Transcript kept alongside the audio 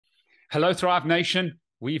Hello, Thrive Nation.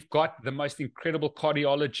 We've got the most incredible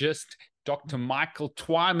cardiologist, Dr. Michael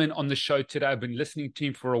Twyman, on the show today. I've been listening to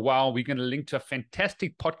him for a while. We're going to link to a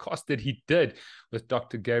fantastic podcast that he did with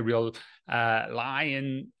Dr. Gabriel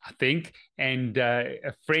Lyon, I think, and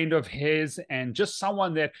a friend of his, and just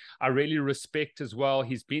someone that I really respect as well.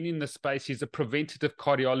 He's been in the space. He's a preventative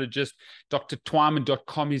cardiologist.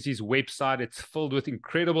 drtwyman.com is his website. It's filled with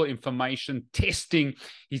incredible information, testing.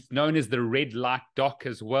 He's known as the red light doc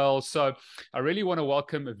as well. So I really want to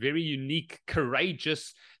welcome a very unique,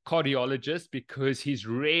 courageous cardiologist, because he's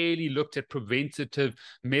really looked at preventative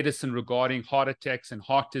medicine regarding heart attacks and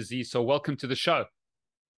heart disease. So welcome to the show.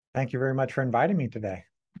 Thank you very much for inviting me today.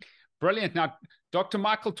 Brilliant. Now, Dr.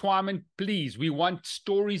 Michael Twyman, please, we want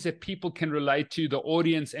stories that people can relate to, the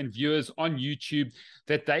audience and viewers on YouTube,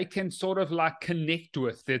 that they can sort of like connect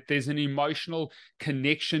with, that there's an emotional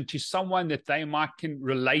connection to someone that they might can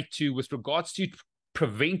relate to with regards to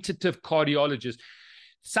preventative cardiologists.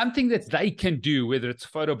 Something that they can do, whether it's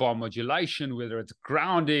photobiomodulation, whether it's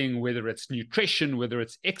grounding, whether it's nutrition, whether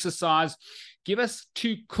it's exercise. Give us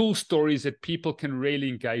two cool stories that people can really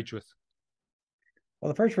engage with. Well,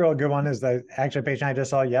 the first real good one is the actual patient I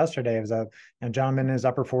just saw yesterday. It was a gentleman in his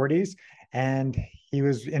upper 40s, and he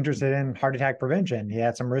was interested in heart attack prevention. He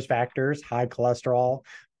had some risk factors, high cholesterol,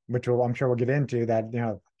 which I'm sure we'll get into, that,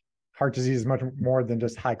 heart disease is much more than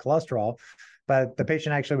just high cholesterol. But the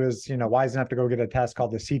patient actually was, wise enough to go get a test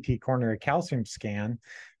called the CT coronary calcium scan,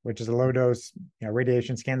 which is a low dose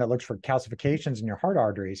radiation scan that looks for calcifications in your heart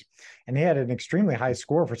arteries. And he had an extremely high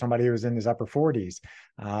score for somebody who was in his upper 40s.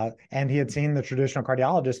 And he had seen the traditional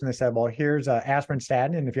cardiologist, and they said, well, here's aspirin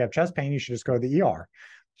statin, and if you have chest pain, you should just go to the ER.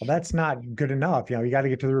 Well, that's not good enough. You got to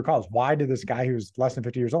get to the root cause. Why did this guy who's less than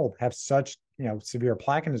 50 years old have such, severe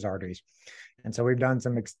plaque in his arteries? And so we've done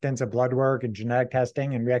some extensive blood work and genetic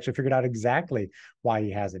testing, and we actually figured out exactly why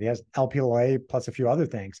he has it. He has LPLA plus a few other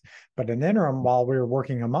things. But in the interim, while we were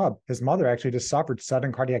working him up, his mother actually just suffered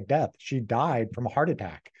sudden cardiac death. She died from a heart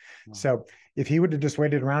attack. Wow. So if he would have just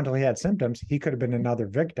waited around till he had symptoms, he could have been another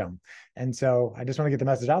victim. And so I just want to get the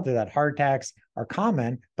message out there that heart attacks are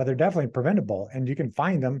common, but they're definitely preventable. And you can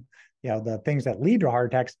find them, the things that lead to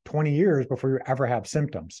heart attacks 20 years before you ever have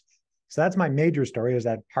symptoms. So that's my major story, is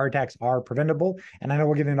that heart attacks are preventable. And I know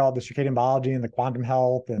we'll get into all the circadian biology and the quantum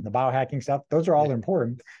health and the biohacking stuff. Those are all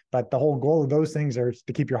important. But the whole goal of those things are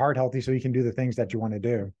to keep your heart healthy so you can do the things that you want to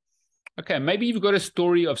do. Okay, maybe you've got a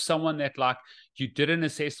story of someone that like you did an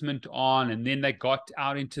assessment on, and then they got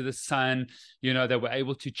out into the sun, they were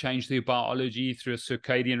able to change their biology through a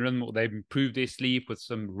circadian rhythm, or they've improved their sleep with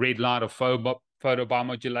some red light or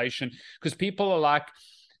photobiomodulation. Because people are like,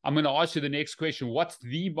 I'm going to ask you the next question. What's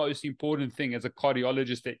the most important thing as a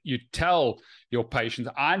cardiologist that you tell your patients?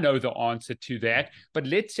 I know the answer to that, but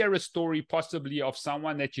let's share a story possibly of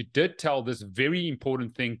someone that you did tell this very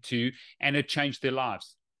important thing to, and it changed their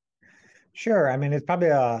lives. Sure. I mean, it's probably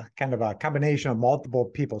a kind of a combination of multiple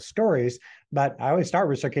people's stories, but I always start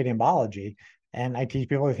with circadian biology. And I teach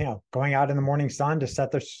people, going out in the morning sun to set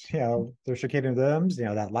their, their circadian rhythms,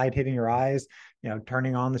 that light hitting your eyes,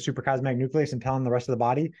 turning on the supracosmic nucleus and telling the rest of the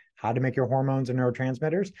body how to make your hormones and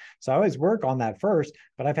neurotransmitters. So I always work on that first,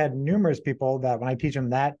 but I've had numerous people that when I teach them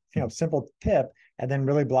that, simple tip, and then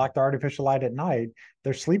really block the artificial light at night,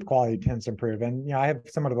 their sleep quality tends to improve. And, I have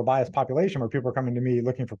somewhat of a biased population where people are coming to me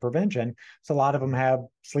looking for prevention. So a lot of them have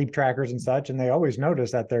sleep trackers and such, and they always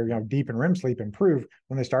notice that their, deep and REM sleep improve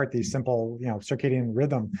when they start these simple, circadian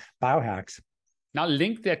rhythm biohacks. Now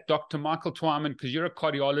link that, Dr. Michael Twyman, because you're a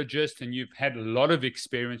cardiologist and you've had a lot of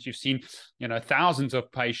experience. You've seen, thousands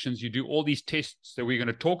of patients. You do all these tests that we're going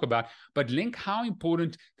to talk about, but link how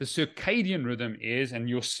important the circadian rhythm is, and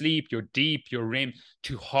your sleep, your deep, your REM,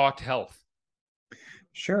 to heart health.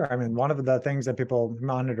 Sure. I mean, one of the things that people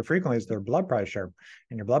monitor frequently is their blood pressure,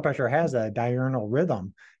 and your blood pressure has a diurnal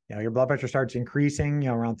rhythm. Your blood pressure starts increasing,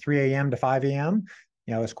 around 3 a.m. to 5 a.m.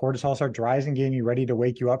 As cortisol starts rising, getting you ready to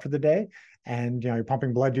wake you up for the day. And, you're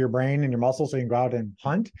pumping blood to your brain and your muscles so you can go out and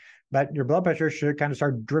hunt. But your blood pressure should kind of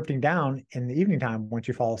start drifting down in the evening time once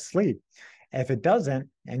you fall asleep. If it doesn't,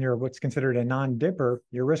 and you're what's considered a non-dipper,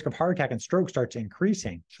 your risk of heart attack and stroke starts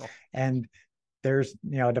increasing. Sure. And there's,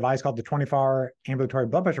 a device called the 24-hour ambulatory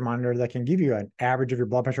blood pressure monitor that can give you an average of your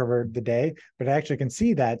blood pressure over the day, but it actually can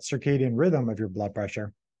see that circadian rhythm of your blood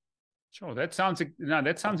pressure. Sure, that sounds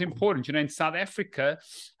important. In South Africa,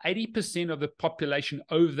 80% of the population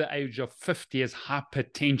over the age of 50 has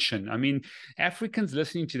hypertension. I mean, Africans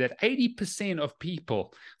listening to that, 80% of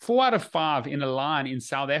people, 4 out of 5 in a line in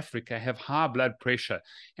South Africa have high blood pressure.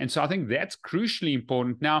 And so I think that's crucially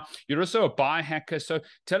important. Now, you're also a biohacker. So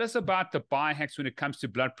tell us about the biohacks when it comes to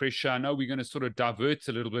blood pressure. I know we're going to sort of divert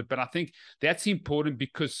a little bit, but I think that's important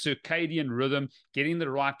because circadian rhythm, getting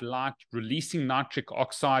the right light, releasing nitric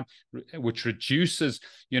oxide, which reduces,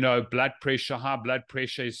 blood pressure, high blood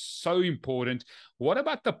pressure is so important. What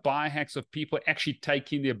about the biohacks of people actually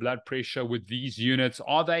taking their blood pressure with these units?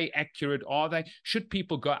 Are they accurate? Should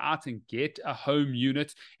people go out and get a home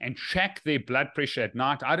unit and track their blood pressure at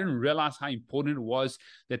night? I didn't realize how important it was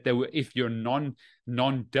that they were, if you're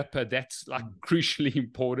non-dipper, that's like crucially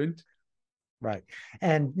important. Right.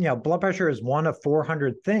 And, blood pressure is one of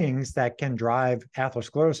 400 things that can drive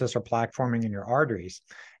atherosclerosis or plaque forming in your arteries.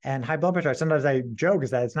 And high blood pressure, sometimes I joke,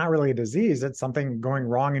 is that it's not really a disease. It's something going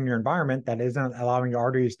wrong in your environment that isn't allowing your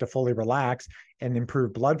arteries to fully relax and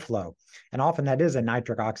improve blood flow. And often that is a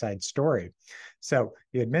nitric oxide story. So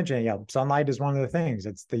you had mentioned, sunlight is one of the things.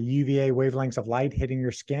 It's the UVA wavelengths of light hitting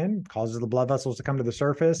your skin, causes the blood vessels to come to the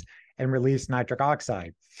surface and release nitric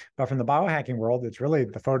oxide. But from the biohacking world, it's really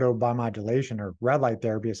the photobiomodulation, or red light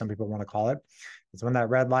therapy, as some people want to call it. It's when that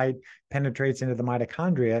red light penetrates into the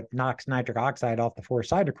mitochondria, it knocks nitric oxide off the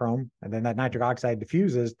 4-cytochrome, and then that nitric oxide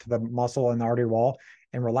diffuses to the muscle and the artery wall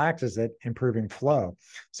and relaxes it, improving flow.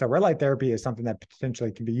 So red light therapy is something that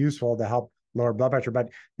potentially can be useful to help lower blood pressure, but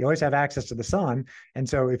you always have access to the sun. And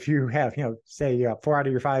so if you have, say 4 out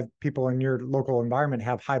of your 5 people in your local environment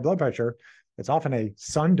have high blood pressure, it's often a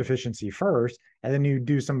sun deficiency first, and then you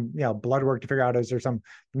do some blood work to figure out, is there some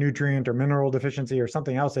nutrient or mineral deficiency or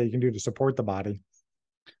something else that you can do to support the body.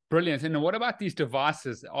 Brilliant. And what about these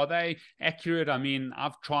devices? Are they accurate? I mean,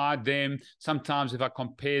 I've tried them. Sometimes if I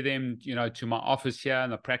compare them, to my office here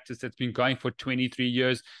and the practice that's been going for 23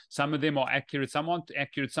 years, some of them are accurate, some aren't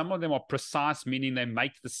accurate, some of them are precise, meaning they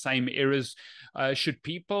make the same errors. Should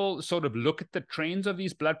people sort of look at the trends of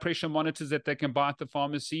these blood pressure monitors that they can buy at the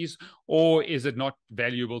pharmacies, or is it not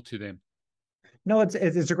valuable to them? No, it's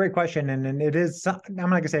a great question. And it is, I'm not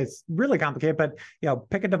going to say it's really complicated, but,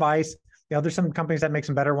 pick a device. There's some companies that make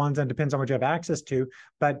some better ones, and it depends on what you have access to.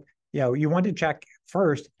 But, you want to check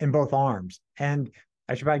first in both arms. And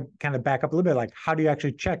I should probably kind of back up a little bit, like, how do you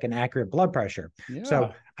actually check an accurate blood pressure? Yeah.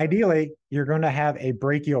 So ideally, you're going to have a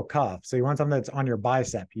brachial cuff. So you want something that's on your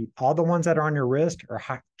bicep. All the ones that are on your wrist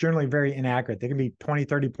are generally very inaccurate. They can be 20,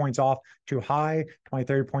 30 points off too high, 20,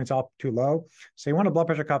 30 points off too low. So you want a blood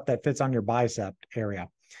pressure cuff that fits on your bicep area.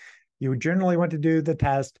 You would generally want to do the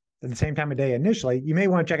test at the same time of day initially. You may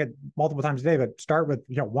want to check it multiple times a day, but start with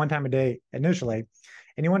 1 time a day initially.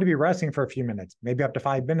 And you want to be resting for a few minutes, maybe up to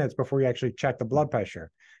 5 minutes before you actually check the blood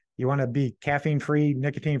pressure. You want to be caffeine-free,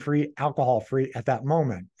 nicotine-free, alcohol-free at that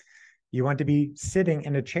moment. You want to be sitting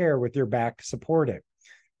in a chair with your back supported,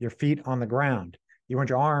 your feet on the ground. You want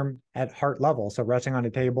your arm at heart level, so resting on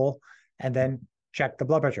a table, and then check the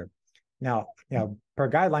blood pressure. Now, per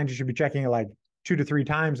guidelines, you should be checking it like 2 to 3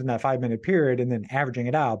 times in that 5-minute period and then averaging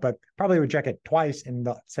it out, but probably would check it twice in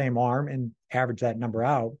the same arm and average that number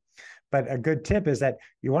out. But a good tip is that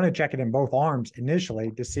you want to check it in both arms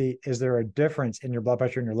initially to see, is there a difference in your blood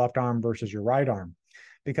pressure in your left arm versus your right arm?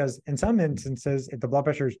 Because in some instances, if the blood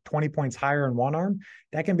pressure is 20 points higher in one arm,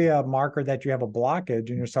 that can be a marker that you have a blockage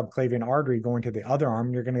in your subclavian artery going to the other arm,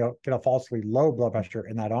 and you're going to get a falsely low blood pressure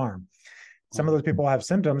in that arm. Some of those people have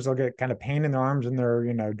symptoms. They'll get kind of pain in their arms and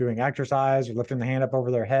they're, doing exercise or lifting the hand up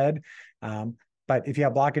over their head. But if you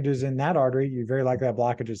have blockages in that artery, you very likely have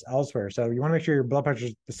blockages elsewhere. So you want to make sure your blood pressure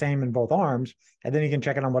is the same in both arms, and then you can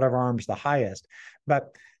check it on whatever arm is the highest.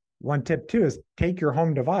 But one tip too is take your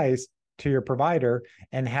home device to your provider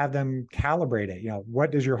and have them calibrate it.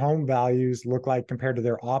 What does your home values look like compared to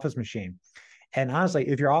their office machine? And honestly,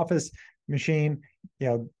 if your office machine,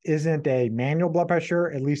 isn't a manual blood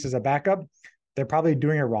pressure, at least as a backup, they're probably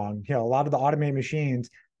doing it wrong. A lot of the automated machines,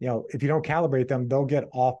 if you don't calibrate them, they'll get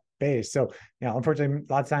off base. So, unfortunately,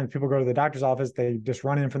 a lot of times people go to the doctor's office, they just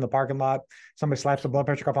run in from the parking lot, somebody slaps a blood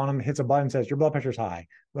pressure cuff on them, hits a button, says, your blood pressure's high.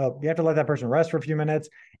 Well, you have to let that person rest for a few minutes.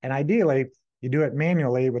 And ideally, you do it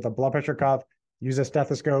manually with a blood pressure cuff, use a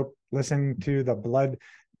stethoscope, listen to the blood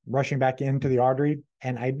rushing back into the artery.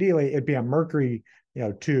 And ideally, it'd be a mercury,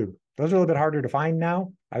 tube. Those are a little bit harder to find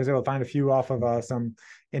now. I was able to find a few off of some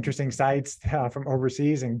interesting sites from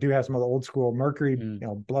overseas, and do have some of the old school mercury,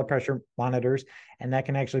 blood pressure monitors, and that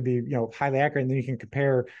can actually be, highly accurate. And then you can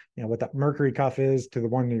compare, what that mercury cuff is to the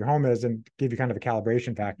one in your home is, and give you kind of a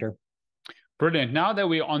calibration factor. Brilliant. Now that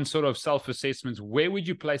we're on sort of self-assessments, where would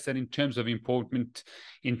you place that in terms of important,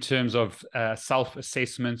 in terms of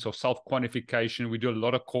self-assessments or self-quantification? We do a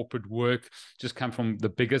lot of corporate work, just come from the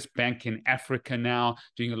biggest bank in Africa now,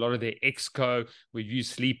 doing a lot of their exco. We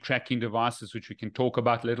use sleep tracking devices, which we can talk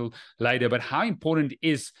about a little later. But how important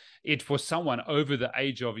is it for someone over the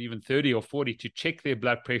age of even 30 or 40 to check their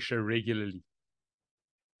blood pressure regularly?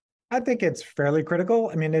 I think it's fairly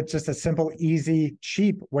critical. I mean, it's just a simple, easy,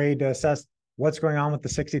 cheap way to assess what's going on with the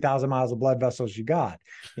 60,000 miles of blood vessels you got.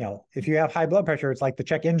 If you have high blood pressure, it's like the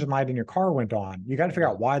check engine light in your car went on. You got to figure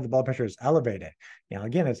out why the blood pressure is elevated.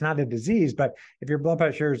 Again, it's not a disease, but if your blood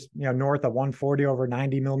pressure is, north of 140 over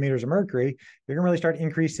 90 millimeters of mercury, you're going to really start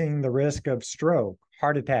increasing the risk of stroke,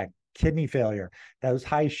 heart attack, kidney failure. Those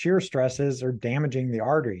high shear stresses are damaging the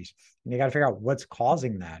arteries. And you got to figure out what's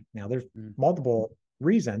causing that. There's multiple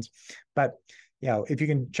reasons, but, if you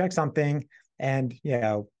can check something and,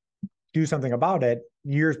 do something about it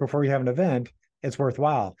years before you have an event, it's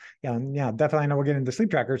worthwhile. Definitely I know we'll get into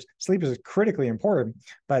sleep trackers. Sleep is critically important,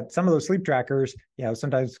 but some of those sleep trackers,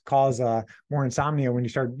 sometimes cause more insomnia when you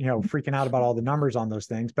start, freaking out about all the numbers on those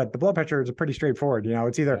things. But the blood pressure is pretty straightforward.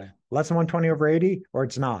 It's either less than 120 over 80 or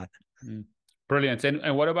it's not. Brilliant.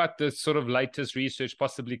 And what about the sort of latest research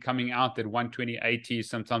possibly coming out that 120/80 is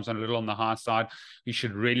sometimes a little on the high side? We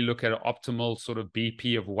should really look at an optimal sort of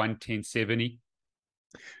BP of 110/70.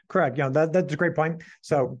 Correct. That's a great point.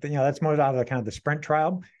 So, that's more out of the kind of the sprint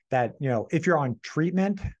trial that, if you're on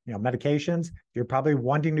treatment, medications, you're probably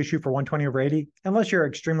wanting to shoot for 120 over 80, unless you're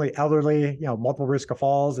extremely elderly, multiple risk of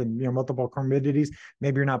falls and, multiple comorbidities.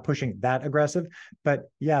 Maybe you're not pushing that aggressive,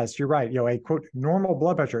 but yes, you're right. A quote, normal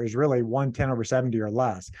blood pressure is really 110 over 70 or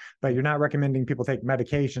less, but you're not recommending people take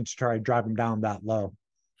medications to try to drive them down that low.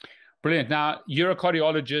 Brilliant. Now, you're a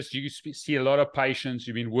cardiologist. You see a lot of patients.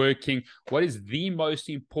 You've been working. What is the most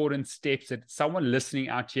important steps that someone listening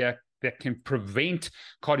out here that can prevent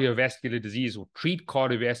cardiovascular disease or treat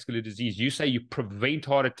cardiovascular disease? You say you prevent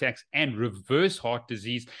heart attacks and reverse heart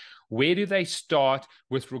disease. Where do they start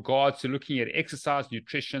with regards to looking at exercise,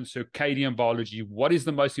 nutrition, circadian biology? What is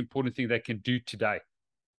the most important thing they can do today?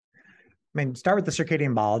 Start with the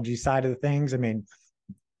circadian biology side of the things.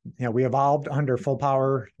 We evolved under full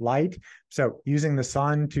power light. So using the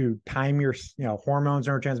sun to time your, hormones,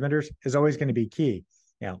 neurotransmitters is always going to be key.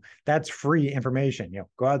 That's free information.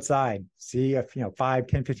 Go outside, see if, 5,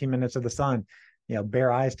 10, 15 minutes of the sun,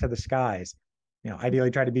 bare eyes to the skies. Ideally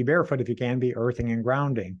try to be barefoot if you can, be earthing and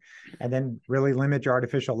grounding, and then really limit your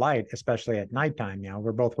artificial light, especially at nighttime.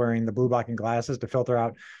 We're both wearing the blue blocking glasses to filter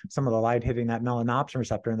out some of the light hitting that melanopsin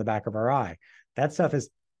receptor in the back of our eye. That stuff is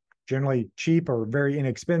generally cheap or very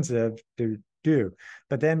inexpensive to do.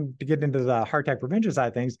 But then to get into the heart attack prevention side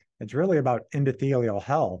of things, it's really about endothelial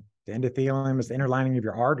health. The endothelium is the inner lining of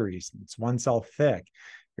your arteries. It's 1 cell thick.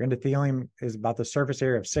 Your endothelium is about the surface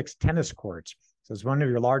area of 6 tennis courts. So it's one of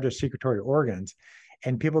your largest secretory organs.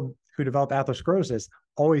 And people who develop atherosclerosis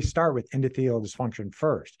always start with endothelial dysfunction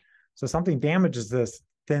first. So something damages this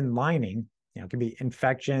thin lining. It can be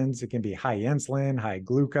infections, it can be high insulin, high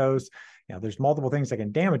glucose. There's multiple things that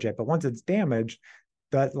can damage it, but once it's damaged,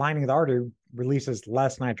 the lining of the artery releases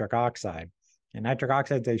less nitric oxide. And nitric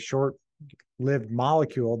oxide is a short-lived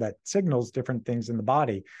molecule that signals different things in the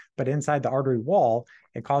body, but inside the artery wall,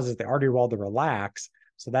 it causes the artery wall to relax.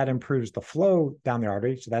 So that improves the flow down the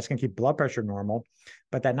artery. So that's going to keep blood pressure normal.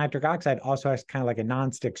 But that nitric oxide also has kind of like a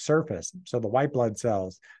non-stick surface. So the white blood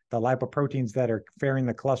cells, the lipoproteins that are carrying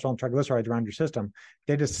the cholesterol and triglycerides around your system,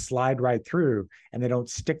 they just slide right through and they don't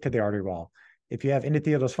stick to the artery wall. If you have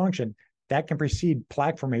endothelial dysfunction, that can precede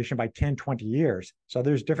plaque formation by 10, 20 years. So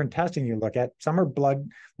there's different testing you look at. Some are blood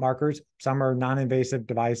markers, some are non-invasive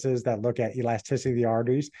devices that look at elasticity of the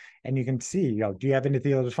arteries. And you can see, do you have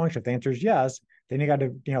endothelial dysfunction? If the answer is yes, then you got to,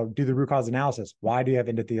 do the root cause analysis. Why do you have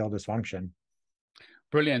endothelial dysfunction?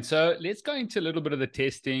 Brilliant. So let's go into a little bit of the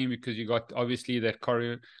testing, because you got obviously that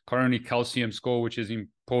coronary calcium score, which is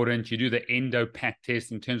important. You do the EndoPAC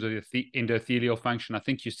test in terms of the endothelial function. I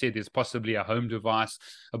think you said there's possibly a home device,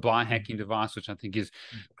 a biohacking device, which I think is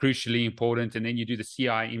crucially important. And then you do the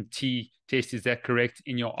CIMT test. Is that correct,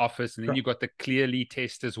 in your office? And then you've got the Clearly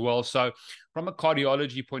test as well. So from a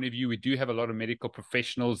cardiology point of view, we do have a lot of medical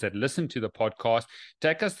professionals that listen to the podcast.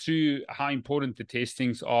 Take us through how important the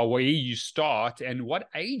testings are, where you start, and what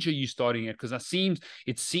age are you starting at? Because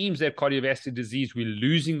it seems that cardiovascular disease, we're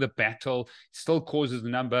losing the battle. It still causes the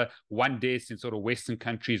number 1 deaths in sort of Western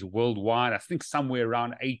countries worldwide. I think somewhere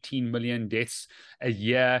around 18 million deaths a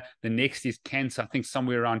year. The next is cancer. I think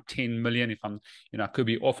somewhere around 10 million, if I'm, I could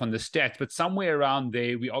be off on the stats, but somewhere around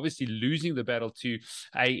there. We're obviously losing the battle to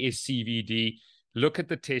ASCVD. Look at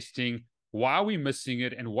the testing. Why are we missing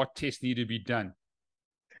it, and what tests need to be done?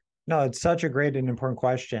 No, it's such a great and important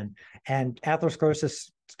question. And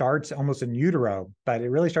atherosclerosis starts almost in utero, but it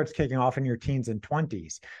really starts kicking off in your teens and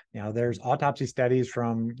 20s. There's autopsy studies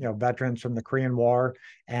from veterans from the Korean War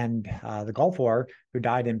and the Gulf War who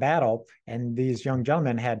died in battle, and these young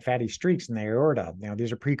gentlemen had fatty streaks in the aorta.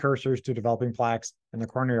 These are precursors to developing plaques in the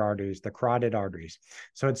coronary arteries, the carotid arteries.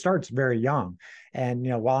 So it starts very young. And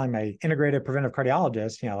while I'm an integrative preventive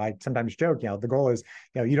cardiologist, I sometimes joke, the goal is,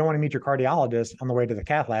 you don't want to meet your cardiologist on the way to the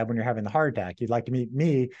cath lab when you're having the heart attack. You'd like to meet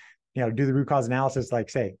me, do the root cause analysis, like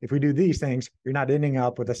say, if we do these things, you're not ending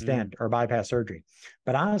up with a stent or bypass surgery.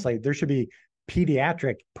 But honestly, there should be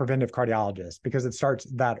pediatric preventive cardiologists because it starts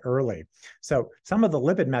that early. So some of the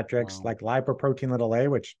lipid metrics like lipoprotein little a,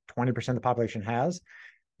 which 20% of the population has,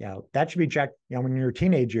 that should be checked, when you're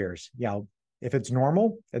teenage years. If it's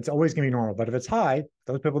normal, it's always going to be normal. But if it's high,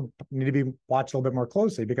 those people need to be watched a little bit more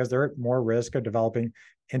closely because they're at more risk of developing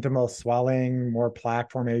intimal swelling, more plaque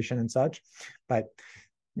formation and such. But,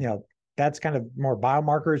 that's kind of more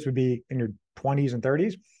biomarkers would be in your 20s and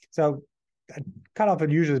 30s. So cutoff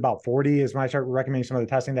usually is about 40 is when I start recommending some of the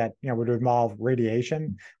testing that, would involve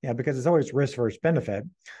radiation, because it's always risk versus benefit.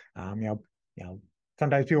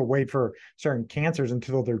 Sometimes people wait for certain cancers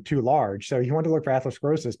until they're too large. So you want to look for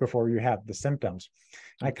atherosclerosis before you have the symptoms.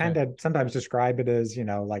 Okay. I kind of sometimes describe it as,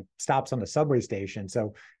 like stops on the subway station.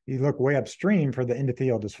 So you look way upstream for the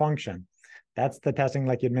endothelial dysfunction. That's the testing,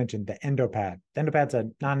 like you'd mentioned, the EndoPAD. The EndoPAD's a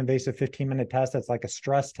non-invasive 15-minute test. That's like a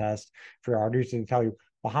stress test for your arteries to tell you,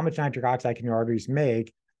 well, how much nitric oxide can your arteries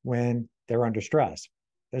make when they're under stress?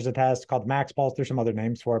 There's a test called Max Pulse. There's some other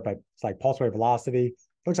names for it, but it's like pulse wave velocity. It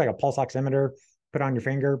looks like a pulse oximeter. Put on your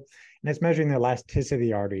finger, and it's measuring the elasticity of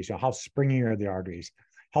the arteries, how springy are the arteries.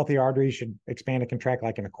 Healthy arteries should expand and contract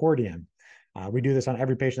like an accordion. We do this on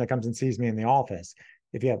every patient that comes and sees me in the office.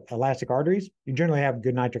 If you have elastic arteries, you generally have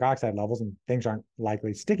good nitric oxide levels and things aren't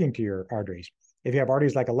likely sticking to your arteries. If you have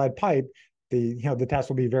arteries like a lead pipe, the test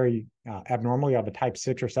will be very abnormal. You have a type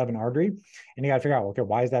 6 or 7 artery, and you got to figure out, okay,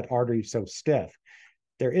 why is that artery so stiff?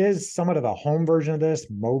 There is somewhat of a home version of this.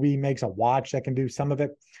 Moby makes a watch that can do some of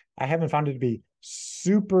it. I haven't found it to be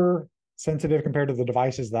super sensitive compared to the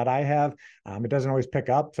devices that I have. It doesn't always pick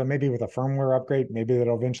up. So maybe with a firmware upgrade, maybe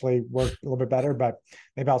that'll eventually work a little bit better, but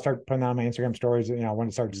maybe I'll start putting that on my Instagram stories, when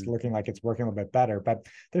it starts looking like it's working a little bit better. But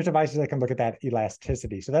there's devices that can look at that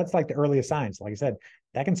elasticity. So that's like the earliest signs. Like I said,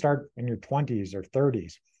 that can start in your 20s or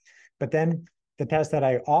 30s. But then the test that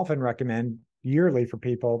I often recommend yearly for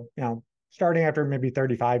people, starting after maybe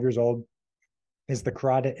 35 years old, is the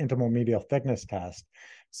carotid intimal medial thickness test.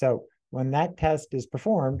 So when that test is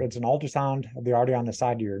performed, it's an ultrasound of the artery on the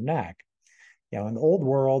side of your neck. In the old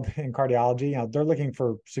world in cardiology, they're looking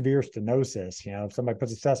for severe stenosis. If somebody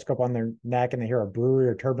puts a stethoscope on their neck and they hear a brewery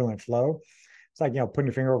or turbulent flow, it's like, putting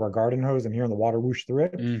your finger over a garden hose and hearing the water whoosh through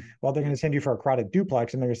it. Well, they're going to send you for a carotid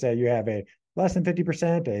duplex, and they're going to say you have a less than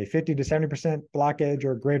 50%, a 50 to 70% blockage,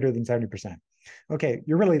 or greater than 70%. Okay,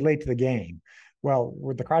 you're really late to the game. Well,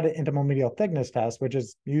 with the carotid intimal medial thickness test, which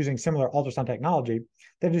is using similar ultrasound technology,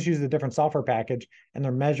 they just use a different software package, and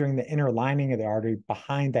they're measuring the inner lining of the artery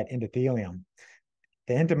behind that endothelium.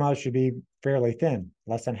 The intima should be fairly thin,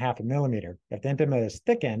 less than 0.5 millimeter. If the intima is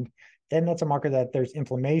thickened, then that's a marker that there's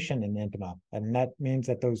inflammation in the intima. And that means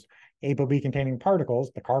that those ApoB-containing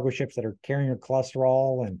particles, the cargo ships that are carrying your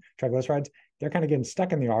cholesterol and triglycerides, they're kind of getting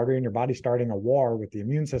stuck in the artery, and your body's starting a war with the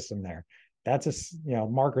immune system there. That's a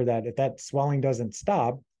marker that if that swelling doesn't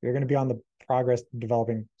stop, you're going to be on the progress of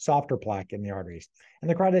developing softer plaque in the arteries. And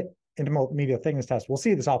the carotid intimal medial thickness test will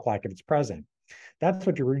see the soft plaque if it's present. That's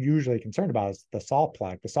what you're usually concerned about, is the soft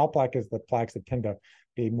plaque. The soft plaque is the plaques that tend to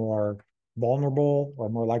be more vulnerable or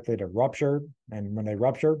more likely to rupture. And when they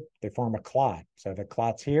rupture, they form a clot. So if it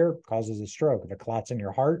clots here, it causes a stroke. If it clots in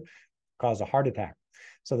your heart, it causes a heart attack.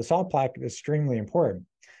 So the soft plaque is extremely important.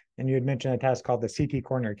 And you had mentioned a test called the CT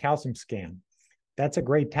coronary calcium scan. That's a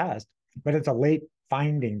great test, but it's a late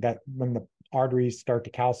finding that when the arteries start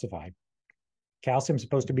to calcify. Calcium is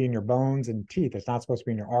supposed to be in your bones and teeth. It's not supposed to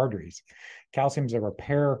be in your arteries. Calcium is a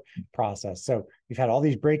repair process. So you've had all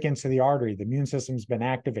these break-ins to the artery. The immune system's been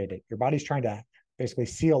activated. Your body's trying to basically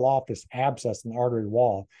seal off this abscess in the artery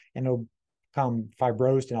wall, and it'll become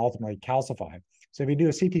fibrosed and ultimately calcify. So if you do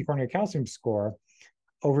a CT coronary calcium score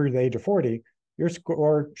over the age of 40, your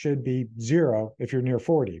score should be 0 if you're near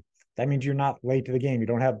 40. That means you're not late to the game. You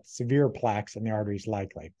don't have severe plaques in the arteries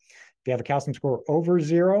likely. If you have a calcium score over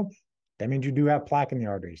 0, that means you do have plaque in the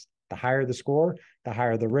arteries. The higher the score, the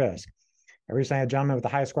higher the risk. I recently had a gentleman with the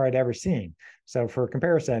highest score I'd ever seen. So for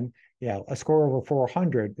comparison, a score over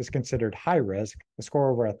 400 is considered high risk. A score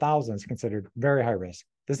over 1,000 is considered very high risk.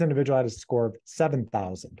 This individual had a score of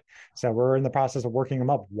 7,000. So we're in the process of working him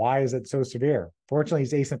up. Why is it so severe? Fortunately,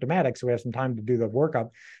 he's asymptomatic, so we have some time to do the workup.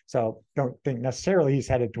 So don't think necessarily he's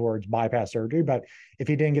headed towards bypass surgery, but if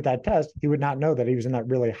he didn't get that test, he would not know that he was in that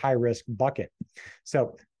really high risk bucket.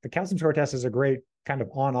 So the calcium score test is a great kind of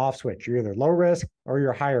on-off switch. You're either low risk or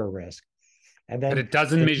you're higher risk. And then But it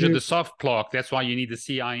doesn't measure the soft plaque. That's why you need the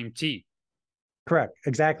CIMT. Correct,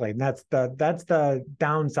 exactly. And that's the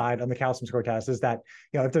downside on the calcium score test is that,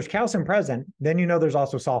 if there's calcium present, then there's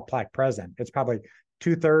also soft plaque present. It's probably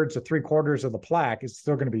 2/3 to 3/4 of the plaque is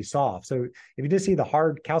still going to be soft. So if you just see the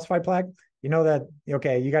hard calcified plaque, you know that,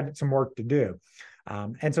 okay, you got some work to do.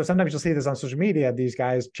 And so sometimes you'll see this on social media. These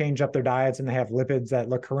guys change up their diets and they have lipids that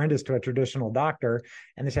look horrendous to a traditional doctor.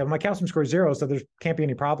 And they say, well, my calcium score is 0, so there can't be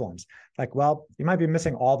any problems. Like, well, you might be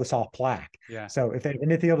missing all the soft plaque. Yeah. So if they have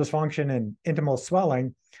endothelial dysfunction and intimal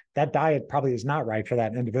swelling, that diet probably is not right for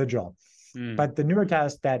that individual. But the newer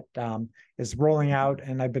test that is rolling out,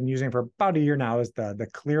 and I've been using for about a year now, is the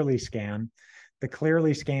Clearly scan. The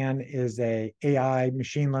Clearly scan is a AI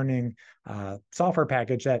machine learning software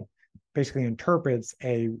package that basically interprets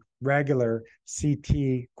a regular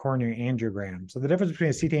CT coronary angiogram. So the difference between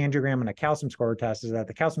a CT angiogram and a calcium score test is that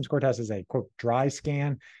the calcium score test is a, quote, dry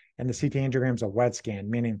scan, and the CT angiogram is a wet scan,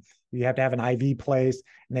 meaning you have to have an IV placed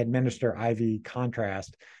and they administer IV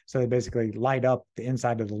contrast. So they basically light up the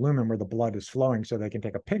inside of the lumen where the blood is flowing so they can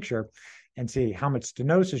take a picture and see how much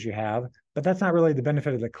stenosis you have. But that's not really the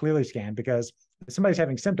benefit of the Clearly scan, because if somebody's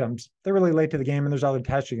having symptoms, they're really late to the game, and there's other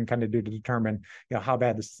tests you can kind of do to determine how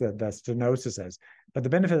bad the stenosis is. But the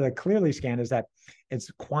benefit of the Clearly scan is that it's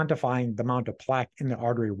quantifying the amount of plaque in the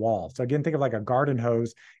artery wall. So again, think of like a garden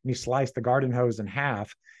hose, and you slice the garden hose in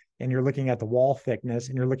half, and you're looking at the wall thickness,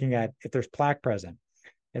 and you're looking at if there's plaque present.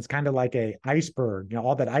 It's kind of like a iceberg.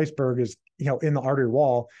 All that iceberg is, in the artery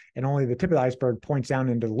wall, and only the tip of the iceberg points down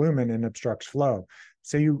into the lumen and obstructs flow.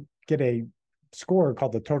 So you get a score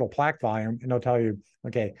called the total plaque volume, and it'll tell you,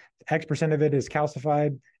 okay, X% of it is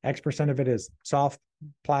calcified, X% of it is soft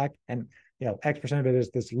plaque, and X% of it is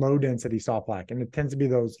this low density soft plaque. And it tends to be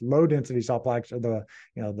those low density soft plaques are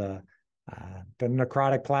the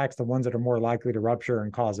necrotic plaques, the ones that are more likely to rupture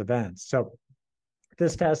and cause events. So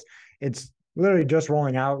this test, it's literally just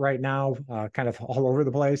rolling out right now, kind of all over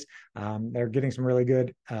the place. They're getting some really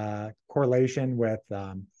good correlation with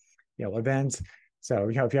events. So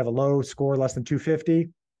if you have a low score less than 250,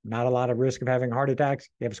 not a lot of risk of having heart attacks.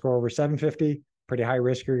 You have a score over 750, pretty high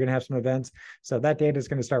risk you're going to have some events. So that data is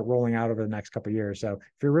going to start rolling out over the next couple of years. So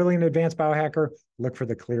if you're really an advanced biohacker, look for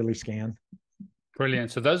the Clearly scan.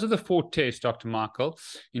 Brilliant. So those are the 4 tests, Dr. Michael,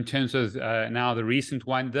 in terms of now the recent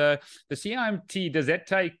one. The CIMT, does that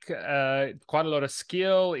take quite a lot of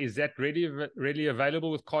skill? Is that readily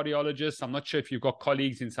available with cardiologists? I'm not sure if you've got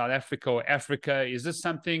colleagues in South Africa or Africa. Is this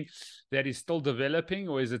something that is still developing,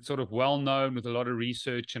 or is it sort of well known with a lot of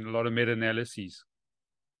research and a lot of meta-analyses?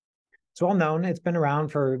 It's well known. It's been around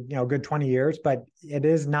for a good 20 years, but it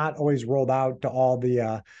is not always rolled out to all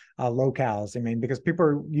the locales. I mean, because people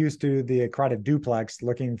are used to the carotid duplex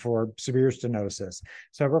looking for severe stenosis.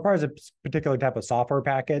 So it requires a particular type of software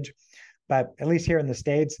package. But at least here in the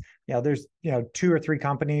States, there's 2 or 3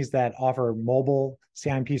 companies that offer mobile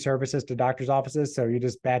CIMT services to doctors' offices. So you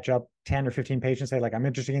just batch up 10 or 15 patients, say, like, I'm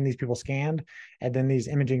interested in these people scanned. And then these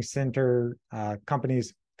imaging center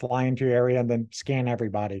companies fly into your area and then scan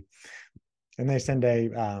everybody. And they send a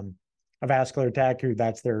vascular tech who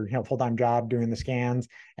that's their full-time job doing the scans,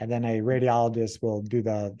 and then a radiologist will do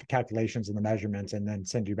the calculations and the measurements and then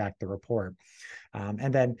send you back the report.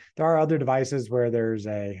 And then there are other devices where there's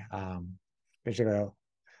a basically a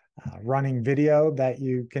running video that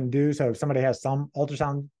you can do. So if somebody has some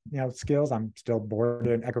ultrasound skills, I'm still bored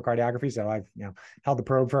in echocardiography, so I've held the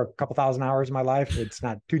probe for a couple thousand hours in my life. It's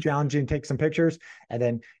not too challenging to take some pictures, and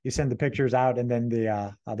then you send the pictures out, and then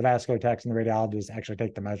the vascular techs and the radiologists actually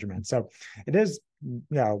take the measurements. So it is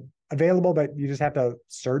available, but you just have to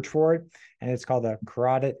search for it, and it's called the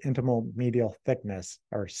carotid intimal medial thickness,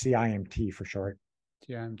 or CIMT for short.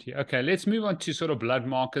 CIMT. Okay, let's move on to sort of blood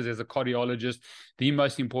markers. As a cardiologist, the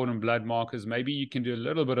most important blood markers. Maybe you can do a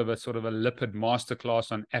little bit of a sort of a lipid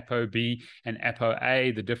masterclass on ApoB and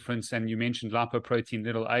ApoA, the difference. And you mentioned lipoprotein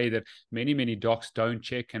little a that many docs don't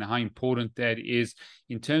check, and how important that is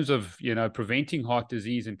in terms of preventing heart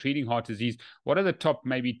disease and treating heart disease. What are the top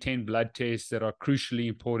maybe 10 blood tests that are crucially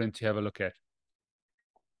important to have a look at?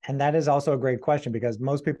 And that is also a great question, because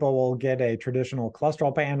most people will get a traditional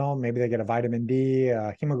cholesterol panel. Maybe they get a vitamin D,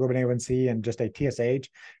 hemoglobin A1C, and just a TSH,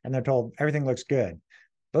 and they're told everything looks good.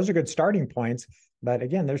 Those are good starting points. But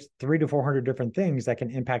again, there's 300 to 400 different things that can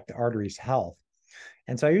impact the artery's health.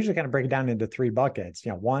 And so I usually kind of break it down into three buckets.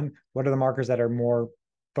 One, what are the markers that are more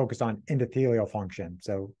focused on endothelial function?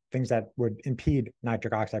 So things that would impede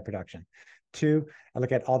nitric oxide production. Two, I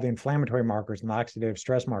look at all the inflammatory markers and the oxidative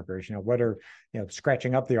stress markers. What are,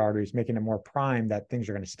 scratching up the arteries, making it more prime that things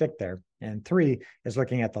are going to stick there. And three is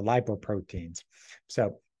looking at the lipoproteins.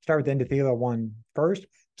 So start with the endothelial one first.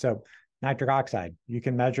 So nitric oxide, you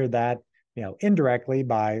can measure that, indirectly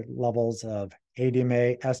by levels of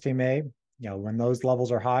ADMA, SDMA. When those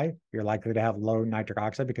levels are high, you're likely to have low nitric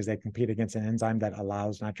oxide because they compete against an enzyme that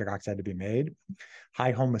allows nitric oxide to be made.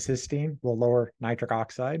 High homocysteine will lower nitric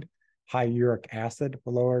oxide. High uric acid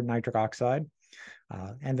will lower nitric oxide.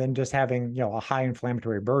 And then just having, a high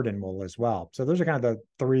inflammatory burden will as well. So those are kind of the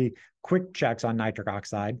three quick checks on nitric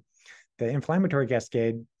oxide. The inflammatory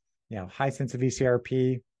cascade, high sensitivity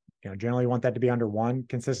CRP, generally you want that to be under 1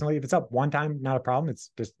 consistently. If it's up one time, not a problem.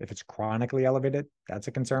 It's just if it's chronically elevated, that's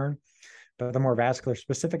a concern. But the more vascular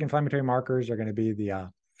specific inflammatory markers are going to be the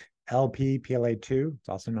LP, PLA2. It's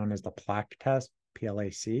also known as the plaque test,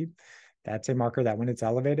 PLAC. That's a marker that when it's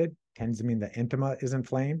elevated tends to mean the intima is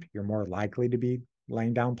inflamed. You're more likely to be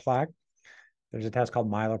laying down plaque. There's a test called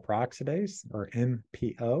myeloperoxidase, or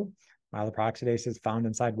MPO. Myeloperoxidase is found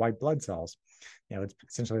inside white blood cells. It's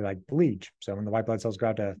essentially like bleach. So when the white blood cells go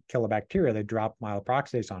out to kill a bacteria, they drop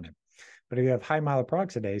myeloperoxidase on it. But if you have high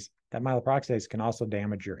myeloperoxidase, that myeloperoxidase can also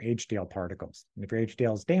damage your HDL particles. And if your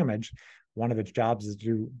HDL is damaged, one of its jobs is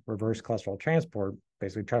to reverse cholesterol transport,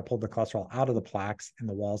 basically try to pull the cholesterol out of the plaques in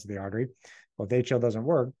the walls of the artery. Well, if HDL doesn't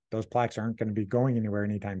work, those plaques aren't going to be going anywhere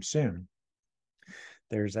anytime soon.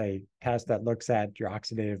 There's a test that looks at your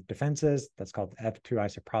oxidative defenses. That's called F2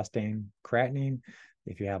 isoprostane creatinine.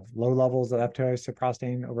 If you have low levels of F2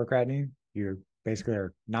 isoprostane over creatinine, you basically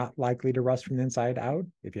are not likely to rust from the inside out.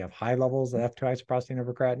 If you have high levels of F2 isoprostane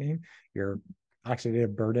over creatinine, your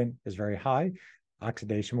oxidative burden is very high.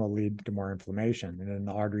 Oxidation will lead to more inflammation, and then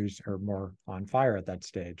the arteries are more on fire at that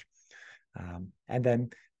stage. And then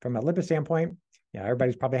from a lipid standpoint,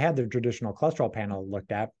 everybody's probably had their traditional cholesterol panel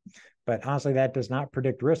looked at, but honestly, that does not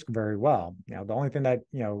predict risk very well. The only thing that,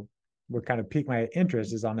 would kind of pique my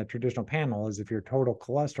interest is on a traditional panel is if your total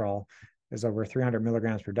cholesterol is over 300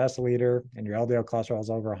 milligrams per deciliter and your LDL cholesterol is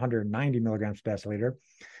over 190 milligrams per deciliter,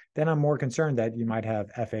 then I'm more concerned that you might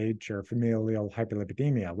have FH or familial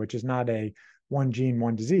hyperlipidemia, which is not a one gene,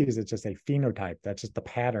 one disease. It's just a phenotype. That's just the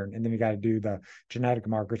pattern. And then you got to do the genetic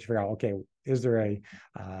markers to figure out, okay, is there a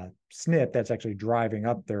SNP that's actually driving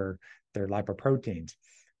up their lipoproteins?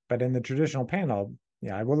 But in the traditional panel,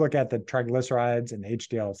 I will look at the triglycerides and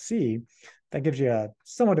HDL-C. That gives you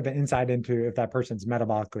somewhat of an insight into if that person's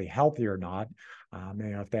metabolically healthy or not.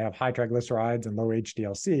 If they have high triglycerides and low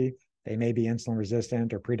HDL-C, they may be insulin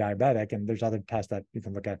resistant or pre-diabetic, and there's other tests that you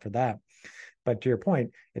can look at for that. But to your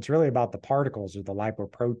point, it's really about the particles or the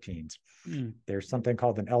lipoproteins. There's something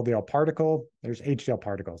called an LDL particle. There's HDL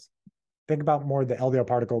particles. Think about more the LDL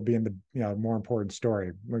particle being the more important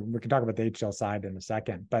story. We can talk about the HDL side in a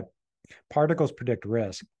second, but particles predict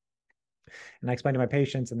risk. And I explain to my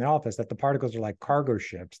patients in the office that the particles are like cargo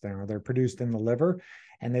ships. They're produced in the liver,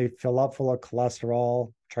 and they fill up full of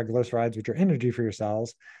cholesterol, triglycerides, which are energy for your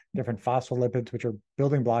cells, different phospholipids, which are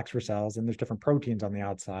building blocks for cells, and there's different proteins on the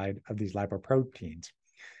outside of these lipoproteins.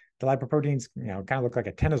 The lipoproteins, kind of look like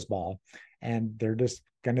a tennis ball, and they're just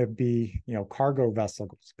going to be, cargo vessels,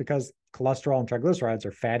 because cholesterol and triglycerides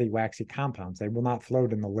are fatty, waxy compounds. They will not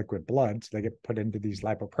float in the liquid blood, so they get put into these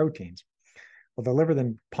lipoproteins. Well, the liver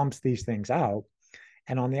then pumps these things out,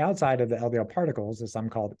 and on the outside of the LDL particles is something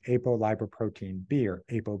called apolipoprotein B, or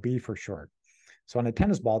ApoB for short. So on a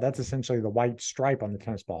tennis ball, that's essentially the white stripe on the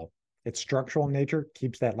tennis ball. It's structural in nature,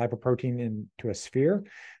 keeps that lipoprotein into a sphere,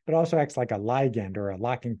 but also acts like a ligand or a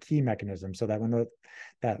lock and key mechanism, so that when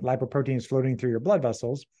that lipoprotein is floating through your blood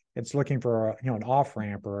vessels, it's looking for an off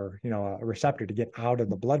ramp or a receptor to get out of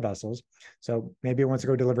the blood vessels. So maybe it wants to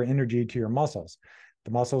go deliver energy to your muscles.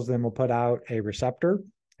 The muscles then will put out a receptor,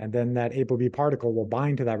 and then that ApoB particle will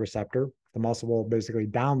bind to that receptor. The muscle will basically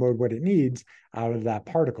download what it needs out of that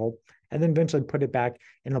particle, and then eventually put it back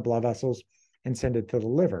in the blood vessels and send it to the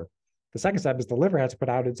liver. The second step is the liver has to put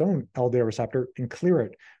out its own LDL receptor and clear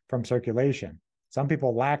it from circulation. Some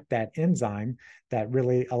people lack that enzyme that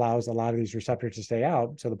really allows a lot of these receptors to stay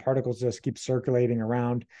out. So the particles just keep circulating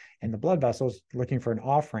around in the blood vessels looking for an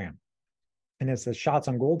off-ramp. And it's a shots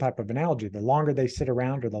on goal type of analogy. The longer they sit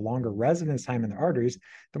around or the longer residence time in the arteries,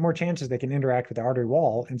 the more chances they can interact with the artery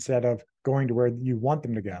wall instead of going to where you want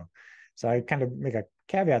them to go. So I kind of make a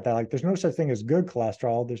caveat that there's no such thing as good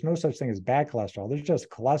cholesterol. There's no such thing as bad cholesterol. There's just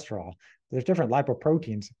cholesterol. There's different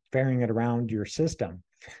lipoproteins varying it around your system.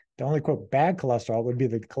 The only quote bad cholesterol would be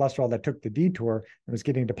the cholesterol that took the detour and was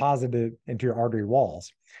getting deposited into your artery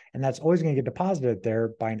walls. And that's always going to get deposited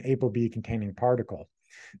there by an ApoB containing particle.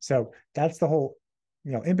 So that's the whole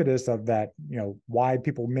impetus of that, why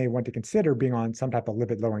people may want to consider being on some type of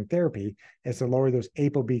lipid lowering therapy is to lower those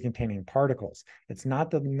ApoB containing particles. It's not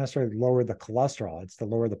to necessarily lower the cholesterol, it's to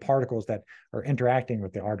lower the particles that are interacting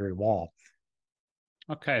with the artery wall.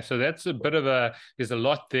 Okay, so that's a bit of there's a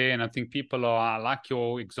lot there, and I think people I like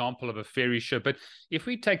your example of a ferry ship, but if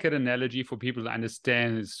we take an analogy for people to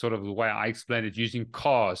understand, is sort of the way I explain it, using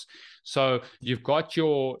cars. So you've got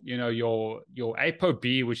your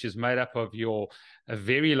ApoB, which is made up of a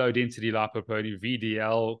very low density lipoprotein,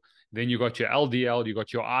 VDL. Then you got your LDL, you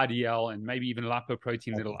got your RDL, and maybe even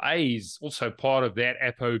lipoprotein little a is also part of that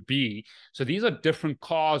ApoB. So these are different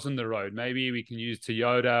cars on the road. Maybe we can use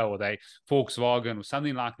Toyota or Volkswagen or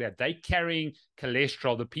something like that. They carrying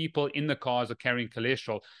cholesterol. The people in the cars are carrying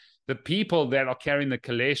cholesterol. The people that are carrying the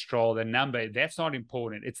cholesterol, the number, that's not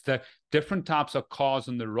important. It's the different types of cars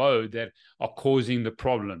on the road that are causing the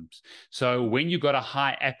problems. So when you got a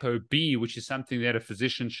high ApoB, which is something that a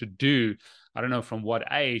physician should do, I don't know from what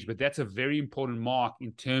age, but that's a very important mark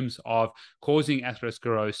in terms of causing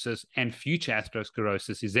atherosclerosis and future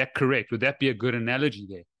atherosclerosis. Is that correct? Would that be a good analogy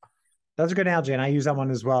there? That's a good analogy, and I use that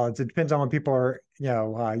one as well. It depends on what people are,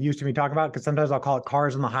 used to me talking about, because sometimes I'll call it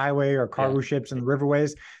cars on the highway or cargo ships and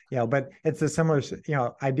riverways, but it's a similar,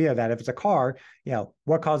 idea that if it's a car,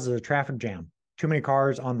 what causes a traffic jam? Too many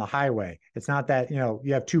cars on the highway. It's not that,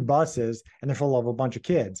 you have two buses and they're full of a bunch of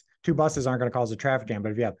kids. Two buses aren't going to cause a traffic jam,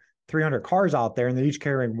 but if you have 300 cars out there and they're each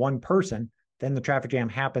carrying one person, then the traffic jam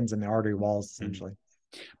happens in the artery walls, essentially.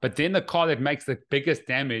 But then the car that makes the biggest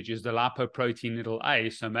damage is the lipoprotein little a.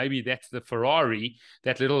 So maybe that's the Ferrari,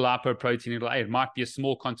 that little lipoprotein little a. It might be a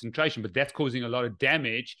small concentration, but that's causing a lot of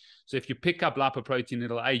damage. So if you pick up lipoprotein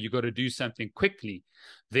little a, you got to do something quickly.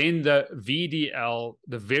 Then the VDL,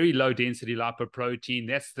 the very low density lipoprotein,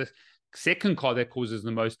 that's the second car that causes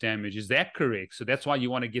the most damage. Is that correct? So that's why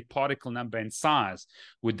you want to get particle number and size.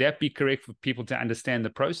 Would that be correct for people to understand the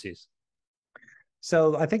process?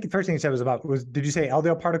 So I think the first thing you said did you say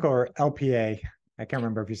LDL particle or LPA? I can't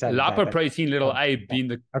remember if you said lipoprotein little a being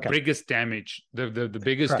the biggest damage, the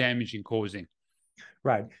biggest damage in causing.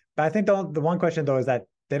 Right. But I think the one question though is that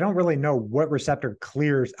they don't really know what receptor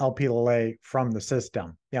clears LP-A from the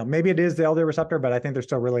system. Maybe it is the LDL receptor, but I think they're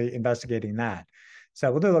still really investigating that.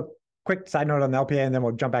 So we'll do a quick side note on the LPA, and then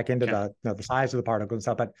we'll jump back into the size of the particle and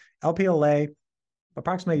stuff. But LP-A,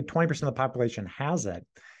 approximately 20% of the population has it.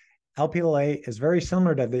 LP-A is very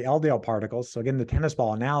similar to the LDL particles. So again, the tennis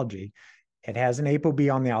ball analogy, it has an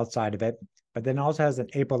ApoB on the outside of it, but then also has an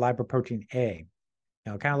apolipoprotein A.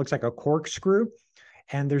 It kind of looks like a corkscrew,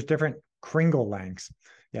 and there's different kringle lengths.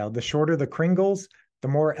 The shorter the kringles, the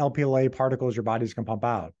more LP-A particles your bodies can pump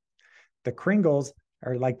out. The kringles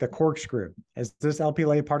are like the corkscrew. As this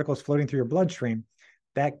LP-A particle is floating through your bloodstream,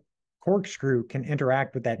 that corkscrew can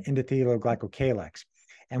interact with that endothelial glycocalyx.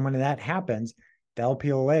 And when that happens, the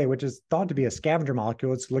LP-A, which is thought to be a scavenger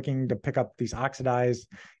molecule, it's looking to pick up these oxidized,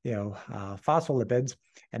 phospholipids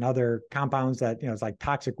and other compounds that, it's like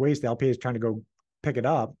toxic waste. The LPA is trying to go pick it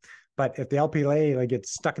up. But if the LP-A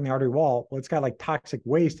gets stuck in the artery wall, well, it's got like toxic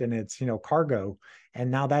waste in its, cargo.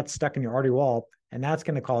 And now that's stuck in your artery wall, and that's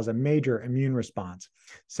going to cause a major immune response.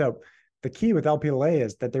 So the key with LP-A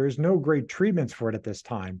is that there is no great treatments for it at this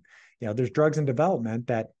time. There's drugs in development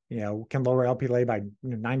that, can lower LP-A by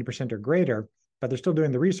 90% or greater, but they're still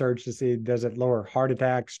doing the research to see, does it lower heart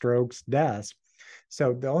attacks, strokes, deaths?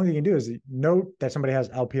 So the only thing you can do is note that somebody has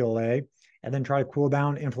LP-A and then try to cool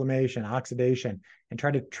down inflammation, oxidation, and try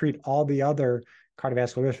to treat all the other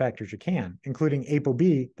cardiovascular risk factors you can, including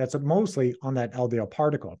ApoB, that's mostly on that LDL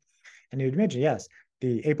particle. And you'd mention, yes,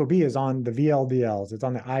 the ApoB is on the VLDLs, it's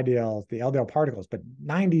on the IDLs, the LDL particles, but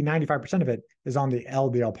 95% of it is on the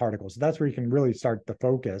LDL particles. So that's where you can really start to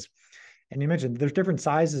focus. And you mentioned there's different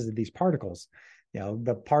sizes of these particles.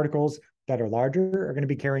 The particles that are larger are going to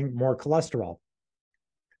be carrying more cholesterol.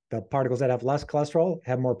 The particles that have less cholesterol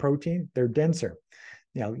have more protein, they're denser.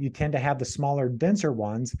 You tend to have the smaller, denser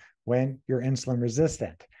ones when you're insulin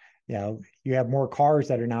resistant. You have more cars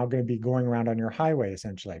that are now going to be going around on your highway,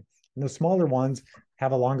 essentially. And the smaller ones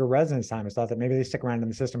have a longer residence time. It's thought that maybe they stick around in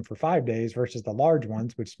the system for 5 days versus the large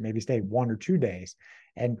ones, which maybe stay 1 or 2 days.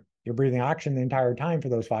 And you're breathing oxygen the entire time for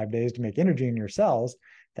those 5 days to make energy in your cells.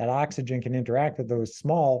 That oxygen can interact with those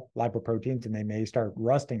small lipoproteins and they may start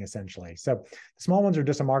rusting, essentially. So the small ones are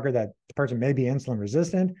just a marker that the person may be insulin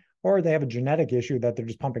resistant, or they have a genetic issue that they're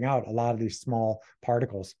just pumping out a lot of these small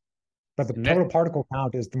particles. But the total particle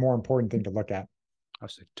count is the more important thing to look at.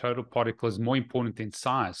 So total particle is more important than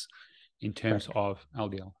size in terms Correct. of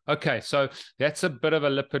LDL. Okay, so that's a bit of a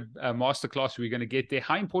lipid masterclass. We're going to get there.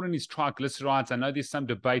 How important is triglycerides? I know there's some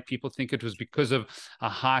debate. People think it was because of a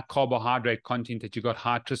high carbohydrate content that you got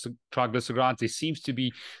high triglycerides. There seems to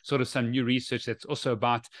be sort of some new research that's also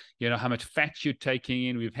about, how much fat you're taking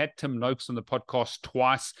in. We've had Tim Noakes on the podcast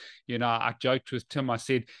twice. I joked with Tim. I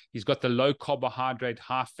said he's got the low carbohydrate,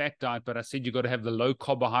 high fat diet, but I said you got to have the low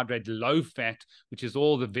carbohydrate, low fat, which is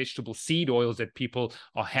all the vegetable seed oils that people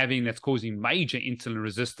are having that's causing major insulin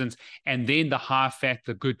resistance, and then the high fat,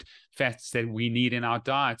 the good fats that we need in our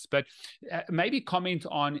diets. But maybe comment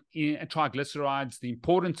on triglycerides, the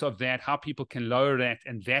importance of that, how people can lower that,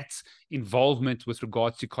 and that's involvement with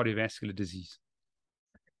regards to cardiovascular disease.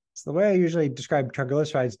 So the way I usually describe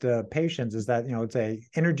triglycerides to patients is that, it's a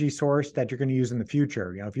energy source that you're going to use in the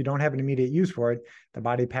future. If you don't have an immediate use for it, the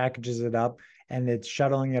body packages it up and it's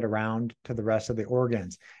shuttling it around to the rest of the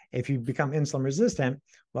organs. If you become insulin resistant,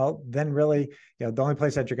 well, then really, the only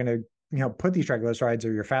place that you're going to, put these triglycerides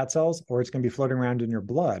are your fat cells, or it's going to be floating around in your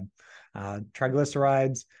blood.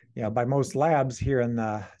 Triglycerides, by most labs here in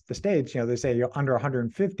the States, they say under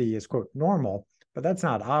 150 is, quote, normal, but that's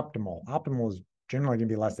not optimal. Optimal is generally going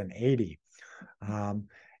to be less than 80.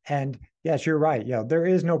 And yes, you're right. There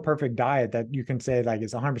is no perfect diet that you can say like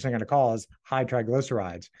it's 100% going to cause high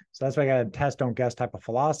triglycerides. So that's why I got a test, don't guess type of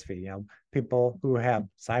philosophy. People who have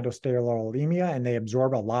cytosterolemia and they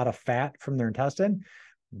absorb a lot of fat from their intestine,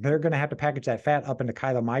 they're going to have to package that fat up into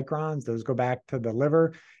chylomicrons. Those go back to the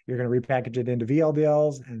liver. You're going to repackage it into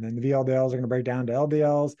VLDLs, and then the VLDLs are going to break down to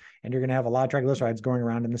LDLs, and you're going to have a lot of triglycerides going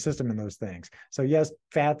around in the system in those things. So yes,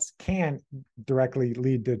 fats can directly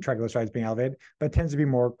lead to triglycerides being elevated, but it tends to be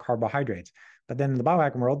more carbohydrates. But then in the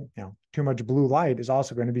biohacking world, too much blue light is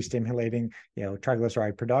also going to be stimulating,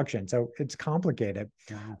 triglyceride production. So it's complicated.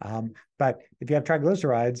 Wow. But if you have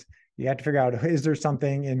triglycerides, you have to figure out, is there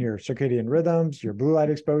something in your circadian rhythms, your blue light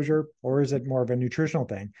exposure, or is it more of a nutritional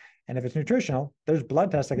thing? And if it's nutritional, there's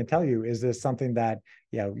blood tests that can tell you, is this something that,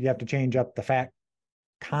 you have to change up the fat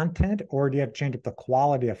content, or do you have to change up the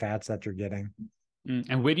quality of fats that you're getting?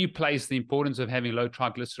 And where do you place the importance of having low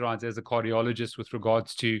triglycerides as a cardiologist with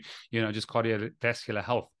regards to, just cardiovascular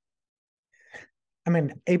health? I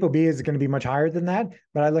mean, ApoB is going to be much higher than that,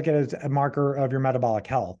 but I look at it as a marker of your metabolic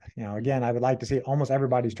health. Again, I would like to see almost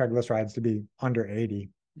everybody's triglycerides to be under 80.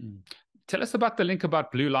 Tell us about the link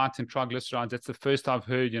about blue light and triglycerides. That's the first I've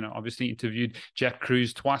heard. Obviously interviewed Jack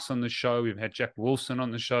Cruz twice on the show. We've had Jack Wilson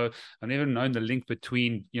on the show. I've never known the link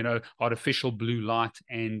between, artificial blue light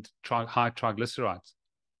and high triglycerides.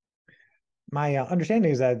 My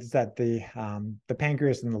understanding is that the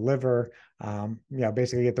pancreas and the liver,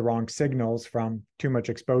 basically get the wrong signals from too much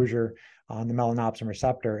exposure on the melanopsin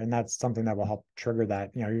receptor, and that's something that will help trigger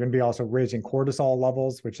that. You're going to be also raising cortisol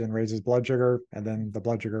levels, which then raises blood sugar, and then the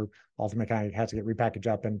blood sugar ultimately kind of has to get repackaged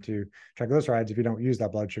up into triglycerides if you don't use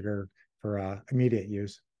that blood sugar for immediate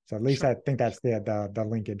use. So at least I think that's the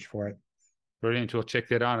linkage for it. Brilliant. We'll check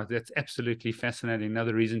that out. That's absolutely fascinating.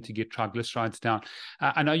 Another reason to get triglycerides down.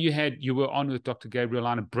 I know you were on with Dr. Gabrielle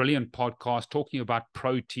on a brilliant podcast talking about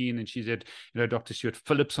protein, and she's had, Dr. Stuart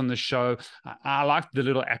Phillips on the show. I like the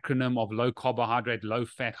little acronym of low carbohydrate, low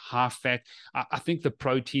fat, high fat. I think the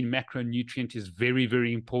protein macronutrient is very,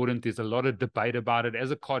 very important. There's a lot of debate about it.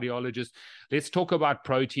 As a cardiologist, let's talk about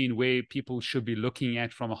protein, where people should be looking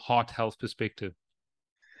at from a heart health perspective.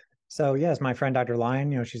 So yes, my friend Dr.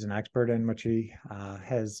 Lyon, she's an expert in what she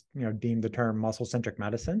has, deemed the term muscle-centric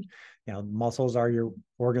medicine. Muscles are your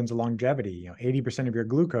organs of longevity. 80% of your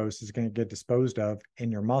glucose is going to get disposed of in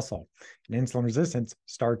your muscle, and insulin resistance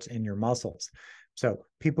starts in your muscles. So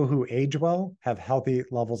people who age well have healthy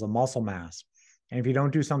levels of muscle mass. And if you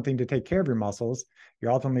don't do something to take care of your muscles, you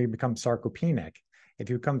ultimately become sarcopenic. If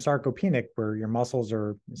you become sarcopenic, where your muscles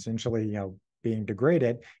are essentially, being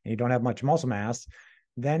degraded and you don't have much muscle mass,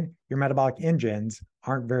 then your metabolic engines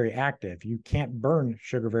aren't very active. You can't burn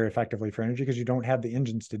sugar very effectively for energy because you don't have the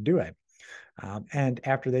engines to do it. And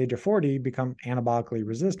after the age of 40, you become anabolically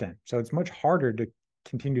resistant. So it's much harder to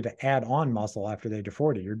continue to add on muscle after the age of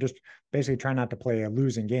 40. You're just basically trying not to play a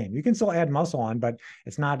losing game. You can still add muscle on, but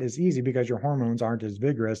it's not as easy because your hormones aren't as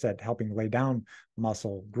vigorous at helping lay down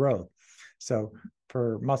muscle growth. So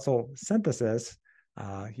for muscle synthesis,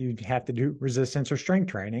 you have to do resistance or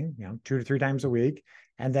strength training, 2 to 3 times a week.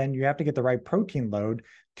 And then you have to get the right protein load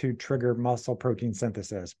to trigger muscle protein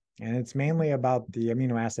synthesis. And it's mainly about the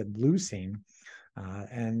amino acid leucine.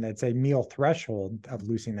 And it's a meal threshold of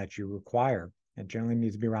leucine that you require. It generally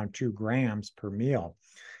needs to be around 2 grams per meal.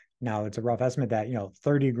 Now, it's a rough estimate that,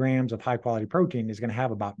 30 grams of high quality protein is going to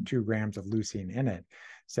have about 2 grams of leucine in it.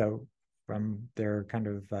 So from their kind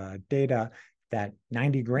of data that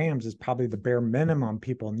 90 grams is probably the bare minimum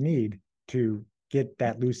people need to get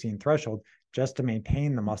that leucine threshold just to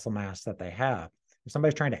maintain the muscle mass that they have. If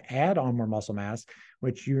somebody's trying to add on more muscle mass,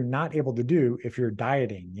 which you're not able to do if you're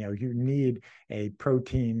dieting, you need a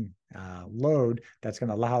protein load that's going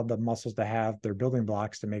to allow the muscles to have their building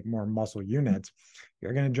blocks to make more muscle units.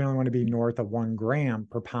 You're going to generally want to be north of 1 gram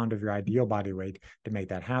per pound of your ideal body weight to make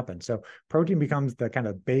that happen. So protein becomes the kind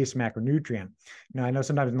of base macronutrient. Now, I know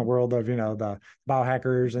sometimes in the world of, the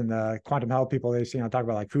biohackers and the quantum health people, they talk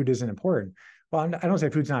about like food isn't important. Well, I don't say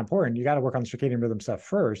food's not important. You got to work on the circadian rhythm stuff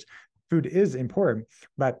first. Food is important,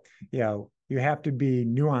 but you have to be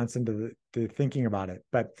nuanced into the thinking about it.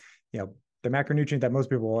 But the macronutrient that most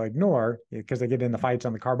people will ignore because they get in the fights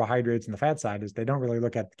on the carbohydrates and the fat side is they don't really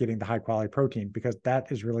look at getting the high quality protein, because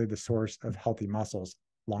that is really the source of healthy muscles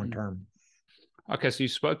long term. Okay, so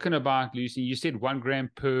you've spoken about leucine. You said 1 gram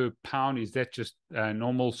per pound. Is that just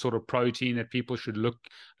normal sort of protein that people should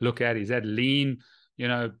look at? Is that lean,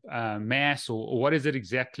 mass, or what is it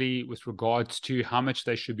exactly with regards to how much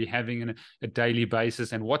they should be having on a daily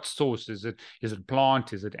basis, and what source is it? Is it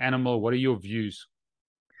plant? Is it animal? What are your views?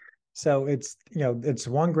 So it's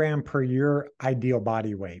 1 gram per your ideal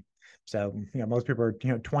body weight. So, most people are,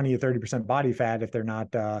 20 to 30% body fat if they're not,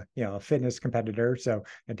 a fitness competitor. So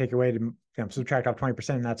take away to subtract off 20%,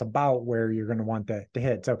 and that's about where you're going to want to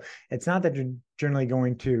hit. So it's not that you're generally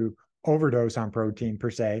going to overdose on protein per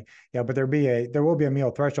se, but there will be a meal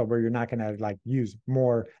threshold where you're not going to like use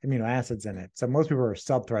more amino acids in it. So most people are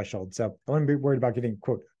sub threshold. So I wouldn't be worried about getting,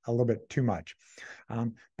 quote, a little bit too much.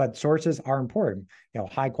 But sources are important.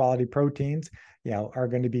 High quality proteins, are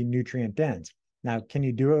going to be nutrient dense. Now, can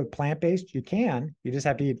you do it plant-based? You can. You just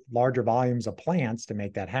have to eat larger volumes of plants to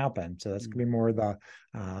make that happen. So that's going to be more the,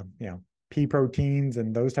 pea proteins,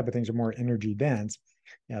 and those type of things are more energy dense.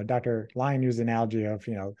 Dr. Lyon used the analogy of,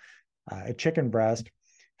 a chicken breast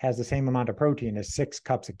has the same amount of protein as 6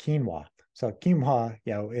 cups of quinoa. So quinoa,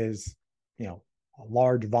 is, a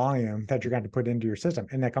large volume that you're going to put into your system.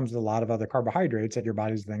 And that comes with a lot of other carbohydrates that your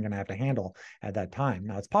body's then going to have to handle at that time.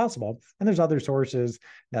 Now, it's possible, and there's other sources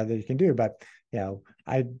that you can do, but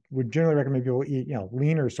I would generally recommend people eat,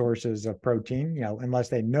 leaner sources of protein, unless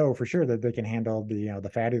they know for sure that they can handle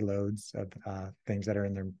the fatty loads of things that are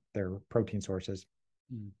in their protein sources.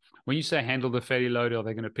 When you say handle the fatty load, are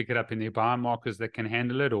they going to pick it up in their biomarkers that can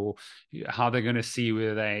handle it, or how they're going to see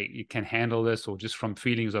whether they can handle this, or just from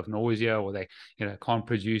feelings of nausea, or they can't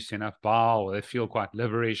produce enough bile, or they feel quite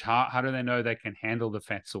liverish? How do they know they can handle the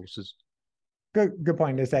fat sources? Good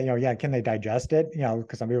point is that, can they digest it?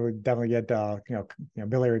 Because some people would definitely get,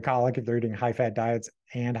 biliary colic if they're eating high fat diets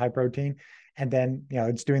and high protein. And then,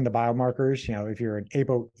 it's doing the biomarkers. If you're an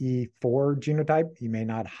ApoE4 genotype, you may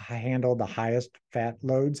not handle the highest fat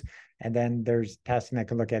loads. And then there's testing that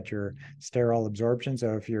can look at your sterol absorption.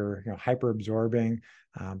 So if you're, hyperabsorbing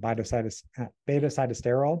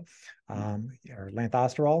beta-cytosterol or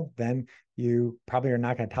lanthosterol, then you probably are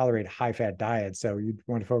not going to tolerate high fat diets. So you'd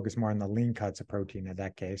want to focus more on the lean cuts of protein in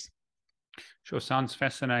that case. Sure, sounds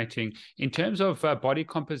fascinating. In terms of body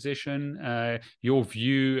composition, your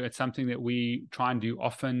view, it's something that we try and do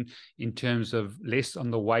often in terms of less on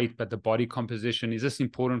the weight, but the body composition. Is this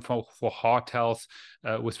important for heart health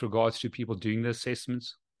with regards to people doing the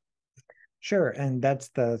assessments? Sure. And that's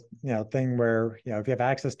the thing where if you have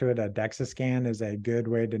access to it, a DEXA scan is a good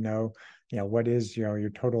way to know what is your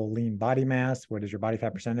total lean body mass, what is your body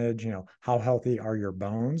fat percentage, how healthy are your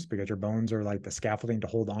bones, because your bones are like the scaffolding to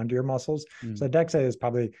hold onto your muscles. So DEXA is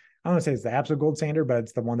probably, I don't want to say it's the absolute gold standard, but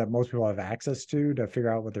it's the one that most people have access to figure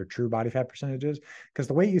out what their true body fat percentage is, because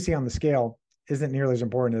the weight you see on the scale isn't nearly as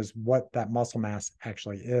important as what that muscle mass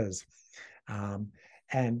actually is.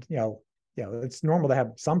 And it's normal to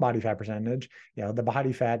have some body fat percentage. The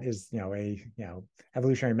body fat is, a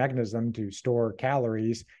evolutionary mechanism to store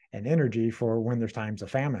calories and energy for when there's times of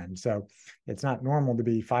famine. So it's not normal to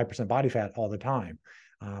be 5% body fat all the time.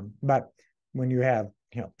 But when you have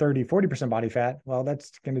 30, 40% body fat, well,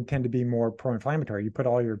 that's going to tend to be more pro-inflammatory. You put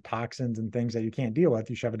all your toxins and things that you can't deal with,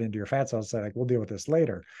 you shove it into your fat cells, say like, we'll deal with this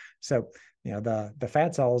later. So, the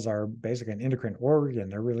fat cells are basically an endocrine organ.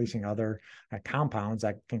 They're releasing other compounds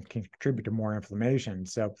that can contribute to more inflammation.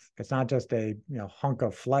 So it's not just a hunk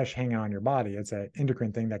of flesh hanging on your body. It's an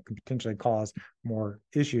endocrine thing that can potentially cause more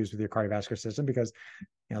issues with your cardiovascular system, because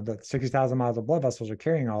the 60,000 miles of blood vessels are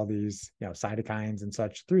carrying all these cytokines and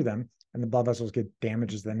such through them, and the blood vessels get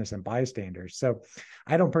damaged as the innocent bystanders. So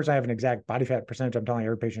I don't personally have an exact body fat percentage I'm telling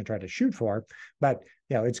every patient to try to shoot for, but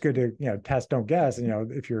it's good to test, don't guess.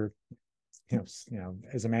 And if you're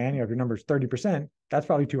as a man, if your number is 30%, that's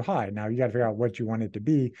probably too high. Now you got to figure out what you want it to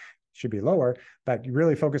be should be lower, but you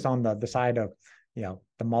really focus on the side of,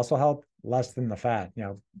 the muscle health less than the fat.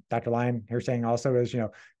 Dr. Lyon here saying also is,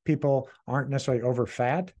 people aren't necessarily over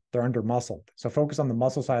fat, they're under muscled. So focus on the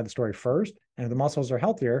muscle side of the story first. And if the muscles are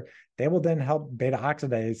healthier, they will then help beta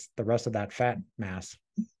oxidize the rest of that fat mass.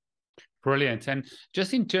 Brilliant. And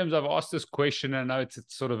just in terms of, I've asked this question, I know it's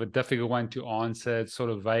sort of a difficult one to answer, it's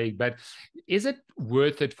sort of vague, but is it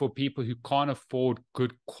worth it for people who can't afford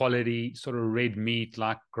good quality sort of red meat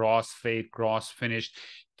like grass-fed, grass-finished?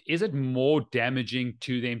 Is it more damaging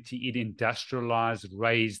to them to eat industrialized,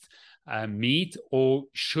 raised meat, or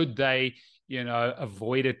should they,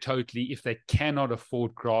 avoid it totally if they cannot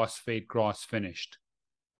afford grass-fed, grass-finished?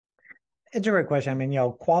 It's a great question. I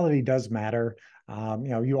mean, quality does matter.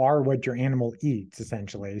 You are what your animal eats,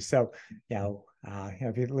 essentially. So,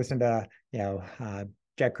 if you listen to,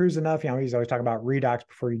 Jack Kruse enough, he's always talking about redox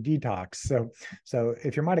before you detox. So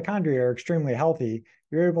if your mitochondria are extremely healthy,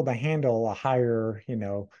 you're able to handle a higher,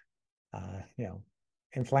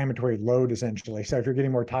 inflammatory load, essentially. So if you're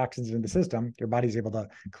getting more toxins in the system, your body's able to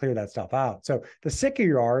clear that stuff out. So the sicker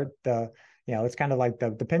you are, it's kind of like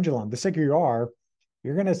the pendulum. The sicker you are,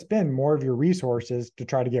 you're going to spend more of your resources to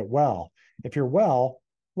try to get well. If you're well,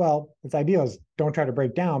 it's ideal is don't try to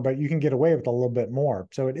break down, but you can get away with a little bit more.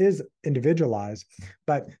 So it is individualized,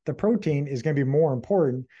 but the protein is going to be more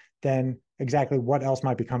important than exactly what else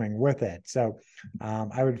might be coming with it. So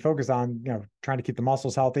I would focus on, trying to keep the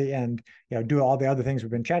muscles healthy and, do all the other things we've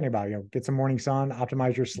been chatting about, get some morning sun,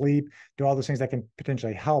 optimize your sleep, do all those things that can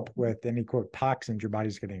potentially help with any quote toxins your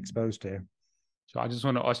body's getting exposed to. So I just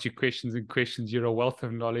want to ask you questions and questions. You're a wealth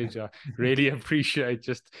of knowledge. I really appreciate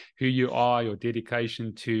just who you are, your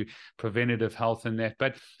dedication to preventative health and that.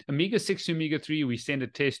 But omega-6 to omega-3, we send a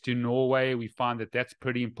test to Norway. We find that that's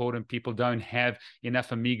pretty important. People don't have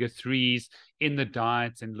enough omega-3s in the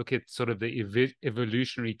diets, and look at sort of the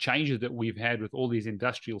evolutionary changes that we've had with all these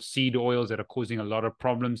industrial seed oils that are causing a lot of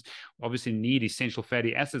problems. Obviously need essential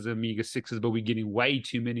fatty acids, omega-6s, but we're getting way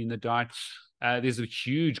too many in the diet. There's a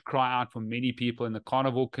huge cry out from many people in the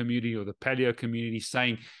carnivore community or the paleo community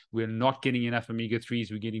saying we're not getting enough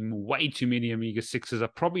omega-3s. We're getting way too many omega-6s.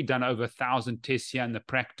 I've probably done over 1,000 tests here in the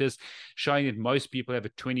practice, showing that most people have a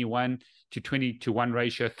 21 to 20 to 1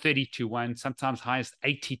 ratio, 30 to 1, sometimes highest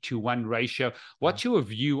 80 to 1 ratio. What's your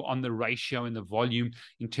view on the ratio and the volume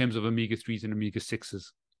in terms of omega-3s and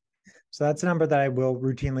omega-6s? So that's a number that I will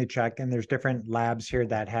routinely check. And there's different labs here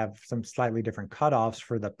that have some slightly different cutoffs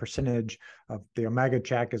for the percentage of the omega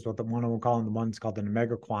check is what the one we'll call, and the one's called an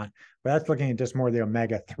omega quant. But that's looking at just more the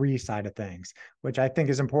omega-3 side of things, which I think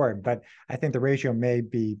is important. But I think the ratio may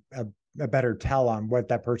be a better tell on what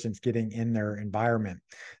that person's getting in their environment.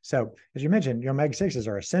 So as you mentioned, omega-6s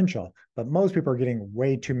are essential, but most people are getting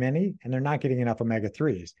way too many and they're not getting enough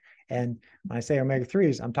omega-3s. And when I say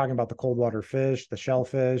omega-3s, I'm talking about the cold water fish, the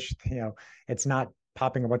shellfish. It's not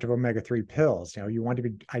popping a bunch of omega-3 pills. You want to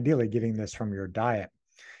be ideally getting this from your diet.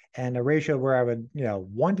 And a ratio where I would,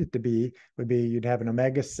 want it to be would be you'd have an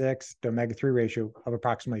omega-6 to omega-3 ratio of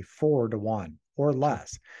approximately 4 to 1 or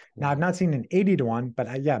less. Now, I've not seen an 80 to 1, but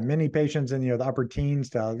many patients in the upper teens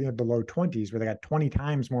to the low 20s where they got 20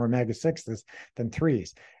 times more omega-6s than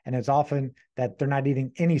 3s. And it's often that they're not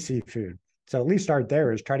eating any seafood. So at least start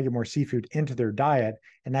there is try to get more seafood into their diet,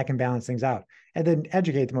 and that can balance things out. And then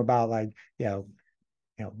educate them about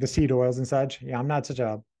the seed oils and such. I'm not such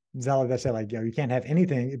a zealot that say you can't have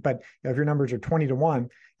anything, but if your numbers are 20 to 1,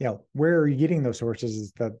 where are you getting those sources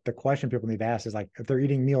is the question people need to ask is if they're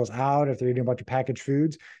eating meals out, if they're eating a bunch of packaged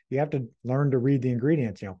foods, you have to learn to read the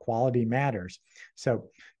ingredients. Quality matters. So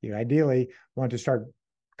you ideally want to start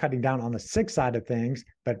cutting down on the 6 side of things,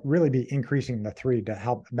 but really be increasing the 3 to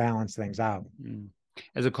help balance things out.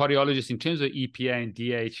 As a cardiologist, in terms of EPA and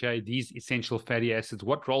DHA, these essential fatty acids,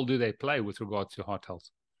 what role do they play with regards to heart health?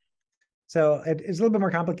 So it's a little bit more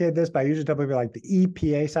complicated this, but I usually tell people the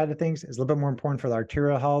EPA side of things is a little bit more important for the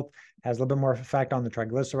arterial health, has a little bit more effect on the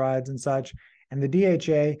triglycerides and such. And the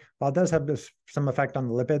DHA, while it does have some effect on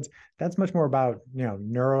the lipids, that's much more about,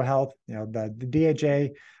 neuro health. The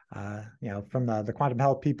DHA, from the quantum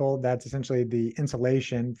health people, that's essentially the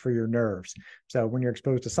insulation for your nerves. So when you're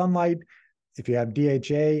exposed to sunlight, if you have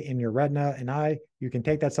DHA in your retina and eye, you can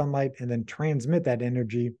take that sunlight and then transmit that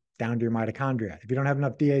energy down to your mitochondria. If you don't have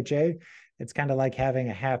enough DHA, it's kind of like having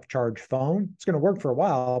a half-charged phone. It's going to work for a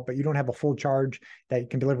while, but you don't have a full charge that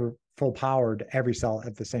can deliver full power to every cell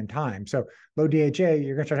at the same time. So low DHA,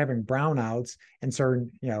 you're going to start having brownouts in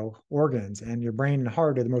certain, organs, and your brain and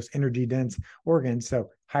heart are the most energy dense organs. So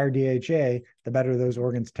higher DHA, the better those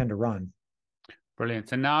organs tend to run.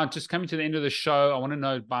 Brilliant. And now, just coming to the end of the show, I want to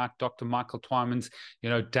know about Dr. Michael Twyman's,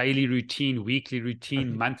 daily routine, weekly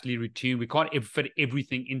routine, monthly routine. We can't fit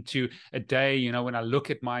everything into a day. When I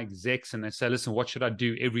look at my execs and they say, listen, what should I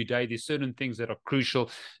do every day? There's certain things that are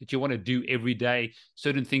crucial that you want to do every day,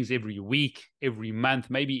 certain things every week, every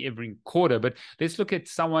month, maybe every quarter. But let's look at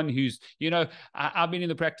someone who's, I've been in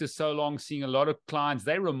the practice so long, seeing a lot of clients.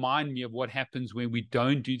 They remind me of what happens when we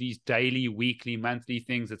don't do these daily, weekly, monthly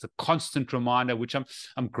things. It's a constant reminder, which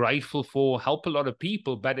I'm grateful for, help a lot of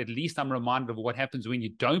people, but at least I'm reminded of what happens when you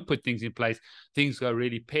don't put things in place. Things go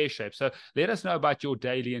really pear-shaped. So let us know about your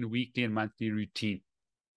daily and weekly and monthly routine.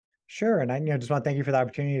 Sure. And I just want to thank you for the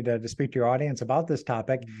opportunity to speak to your audience about this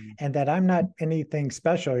topic, and that I'm not anything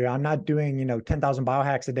special. I'm not doing, 10,000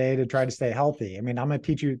 biohacks a day to try to stay healthy. I mean, I'm going to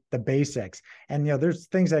teach you the basics. And, there's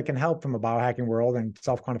things that can help from a biohacking world and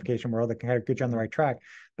self-quantification world that can kind of get you on the right track.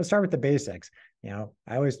 But start with the basics.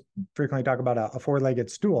 I always frequently talk about a four-legged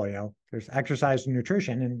stool. There's exercise and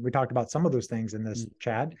nutrition, and we talked about some of those things in this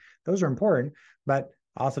chat. Those are important, but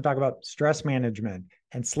I also talk about stress management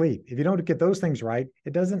and sleep. If you don't get those things right,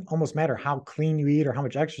 it doesn't almost matter how clean you eat or how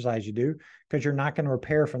much exercise you do, because you're not going to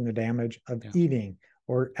repair from the damage of eating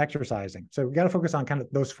or exercising. So we got to focus on kind of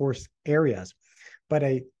those four areas. But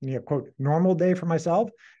a quote normal day for myself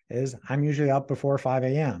is I'm usually up before 5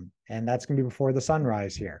 a.m. and that's going to be before the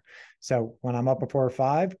sunrise here. So when I'm up before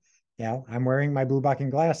 5, I'm wearing my blue blocking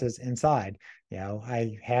glasses inside.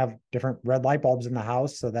 I have different red light bulbs in the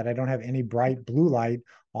house so that I don't have any bright blue light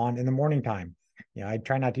on in the morning time. I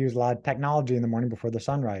try not to use a lot of technology in the morning before the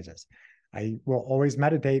sun rises. I will always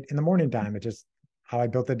meditate in the morning time. It's just how I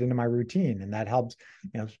built it into my routine. And that helps,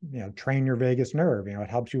 train your vagus nerve. It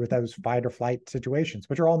helps you with those fight or flight situations,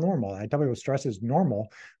 which are all normal. I tell people stress is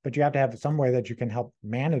normal, but you have to have some way that you can help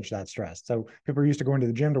manage that stress. So people are used to going to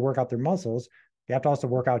the gym to work out their muscles. You have to also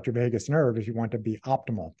work out your vagus nerve if you want to be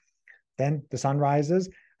optimal. Then the sun rises.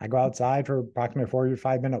 I go outside for approximately a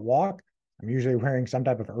 45-minute walk. I'm usually wearing some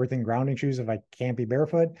type of earthing grounding shoes if I can't be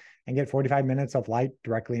barefoot, and get 45 minutes of light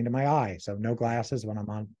directly into my eye. So no glasses when I'm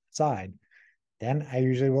outside. Then I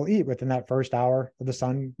usually will eat within that first hour of the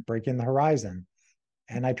sun breaking the horizon.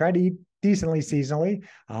 And I try to eat decently seasonally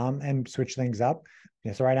and switch things up.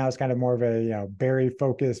 So right now it's kind of more of a berry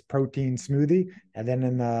focused protein smoothie. And then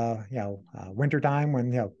in the wintertime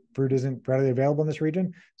when fruit isn't readily available in this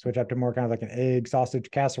region, switch up to more kind of like an egg sausage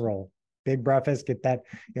casserole. Big breakfast, get that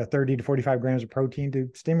 30 to 45 grams of protein to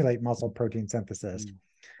stimulate muscle protein synthesis.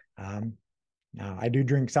 Now I do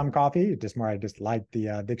drink some coffee, just more I just like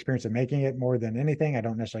the experience of making it more than anything. I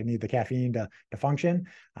don't necessarily need the caffeine to function.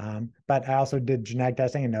 But I also did genetic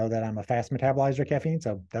testing and know that I'm a fast metabolizer of caffeine,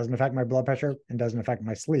 so it doesn't affect my blood pressure and doesn't affect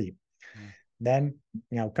my sleep. Then,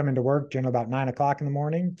 come into work generally about 9 o'clock in the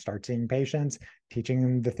morning, start seeing patients, teaching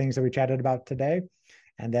them the things that we chatted about today.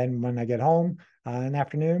 And then when I get home in the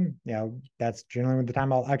afternoon, that's generally the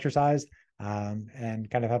time I'll exercise and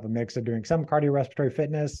kind of have a mix of doing some cardiorespiratory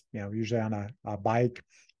fitness, usually on a bike,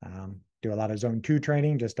 do a lot of zone 2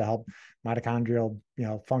 training just to help mitochondrial,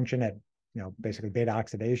 function at, basically beta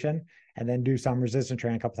oxidation, and then do some resistance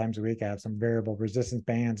training a couple times a week. I have some variable resistance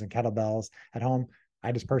bands and kettlebells at home.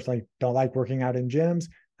 I just personally don't like working out in gyms.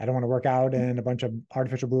 I don't want to work out in a bunch of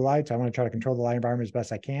artificial blue lights. I want to try to control the light environment as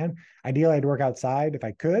best I can. Ideally, I'd work outside if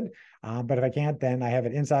I could, but if I can't, then I have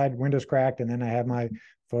it inside, windows cracked, and then I have my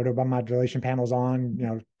photomodulation panels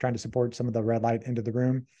on, trying to support some of the red light into the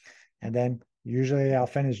room. And then usually I'll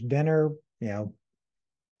finish dinner,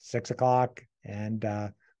 6 o'clock, and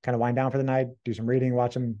kind of wind down for the night, do some reading,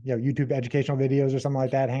 watch some, YouTube educational videos or something like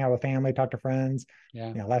that, hang out with family, talk to friends.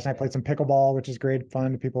 Last night played some pickleball, which is great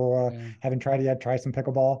fun. People haven't tried it yet, try some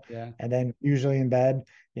pickleball. And then usually in bed,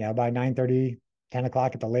 by 9:30, 10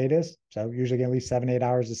 o'clock at the latest. So usually get at least 7-8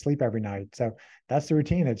 hours of sleep every night. So that's the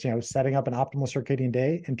routine. It's, setting up an optimal circadian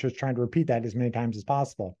day and just trying to repeat that as many times as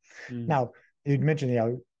possible. Now, you'd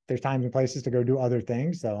mentioned, there's times and places to go do other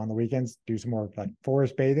things. So on the weekends, do some more like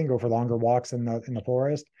forest bathing, go for longer walks in the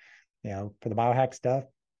forest. For the biohack stuff,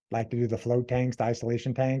 like to do the float tanks, the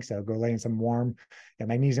isolation tanks. So go lay in some warm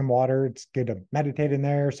magnesium water. It's good to meditate in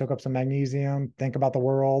there, soak up some magnesium, think about the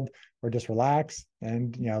world, or just relax.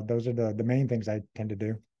 And those are the main things I tend to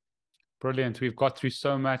do. Brilliant. We've got through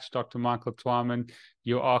so much, Dr. Michael Twyman.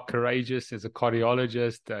 You are courageous as a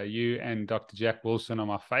cardiologist. You and Dr. Jack Wilson are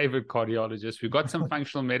my favorite cardiologists. We've got some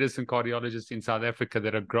functional medicine cardiologists in South Africa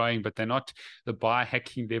that are growing, but they're not the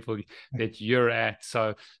biohacking level that you're at.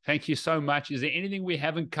 So thank you so much. Is there anything we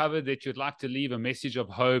haven't covered that you'd like to leave a message of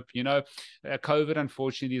hope? COVID,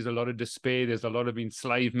 unfortunately, there's a lot of despair. There's a lot of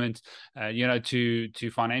enslavement,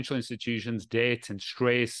 to financial institutions, debt and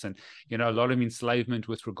stress, and, a lot of enslavement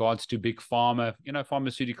with regards to big big pharma.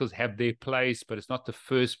 Pharmaceuticals have their place, but it's not the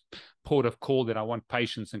first port of call that I want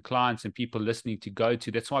patients and clients and people listening to go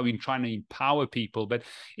to. That's why we're trying to empower people. But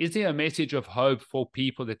is there a message of hope for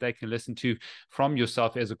people that they can listen to from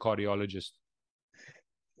yourself as a cardiologist?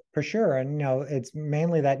 For sure. And, it's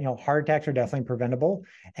mainly that, heart attacks are definitely preventable.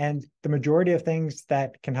 And the majority of things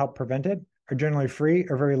that can help prevent it are generally free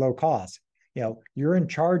or very low cost. You're in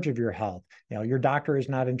charge of your health. Your doctor is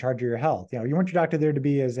not in charge of your health. You want your doctor there to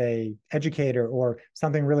be as a educator or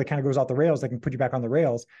something really kind of goes off the rails that can put you back on the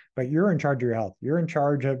rails, but you're in charge of your health. You're in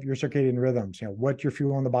charge of your circadian rhythms, what you're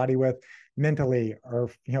fueling the body with mentally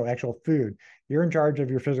or, actual food. You're in charge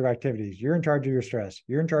of your physical activities. You're in charge of your stress.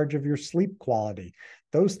 You're in charge of your sleep quality.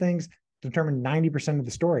 Those things determine 90% of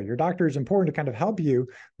the story. Your doctor is important to kind of help you,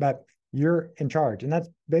 but you're in charge. And that's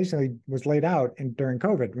basically was laid out during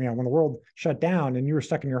COVID. When the world shut down and you were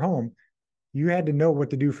stuck in your home, you had to know what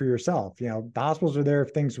to do for yourself. The hospitals are there if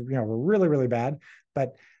things, were really, really bad.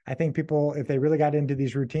 But I think people, if they really got into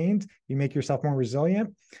these routines, you make yourself more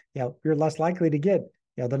resilient, you're less likely to get,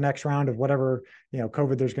 the next round of whatever,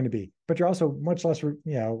 COVID there's going to be. But you're also much less,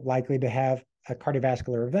 likely to have a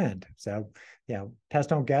cardiovascular event. So, test,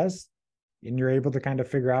 don't guess, and you're able to kind of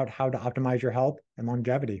figure out how to optimize your health and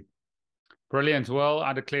longevity. Brilliant. Well,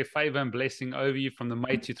 I declare favor and blessing over you from the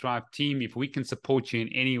Made to Thrive team. If we can support you in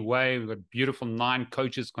any way, we've got beautiful 9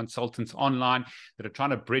 coaches, consultants online that are trying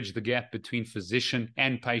to bridge the gap between physician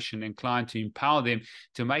and patient and client to empower them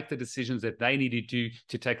to make the decisions that they need to do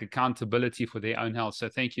to take accountability for their own health. So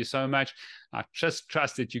thank you so much. I just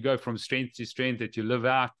trust that you go from strength to strength, that you live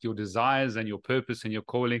out your desires and your purpose and your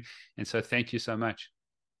calling. And so thank you so much.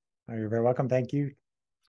 You're very welcome. Thank you.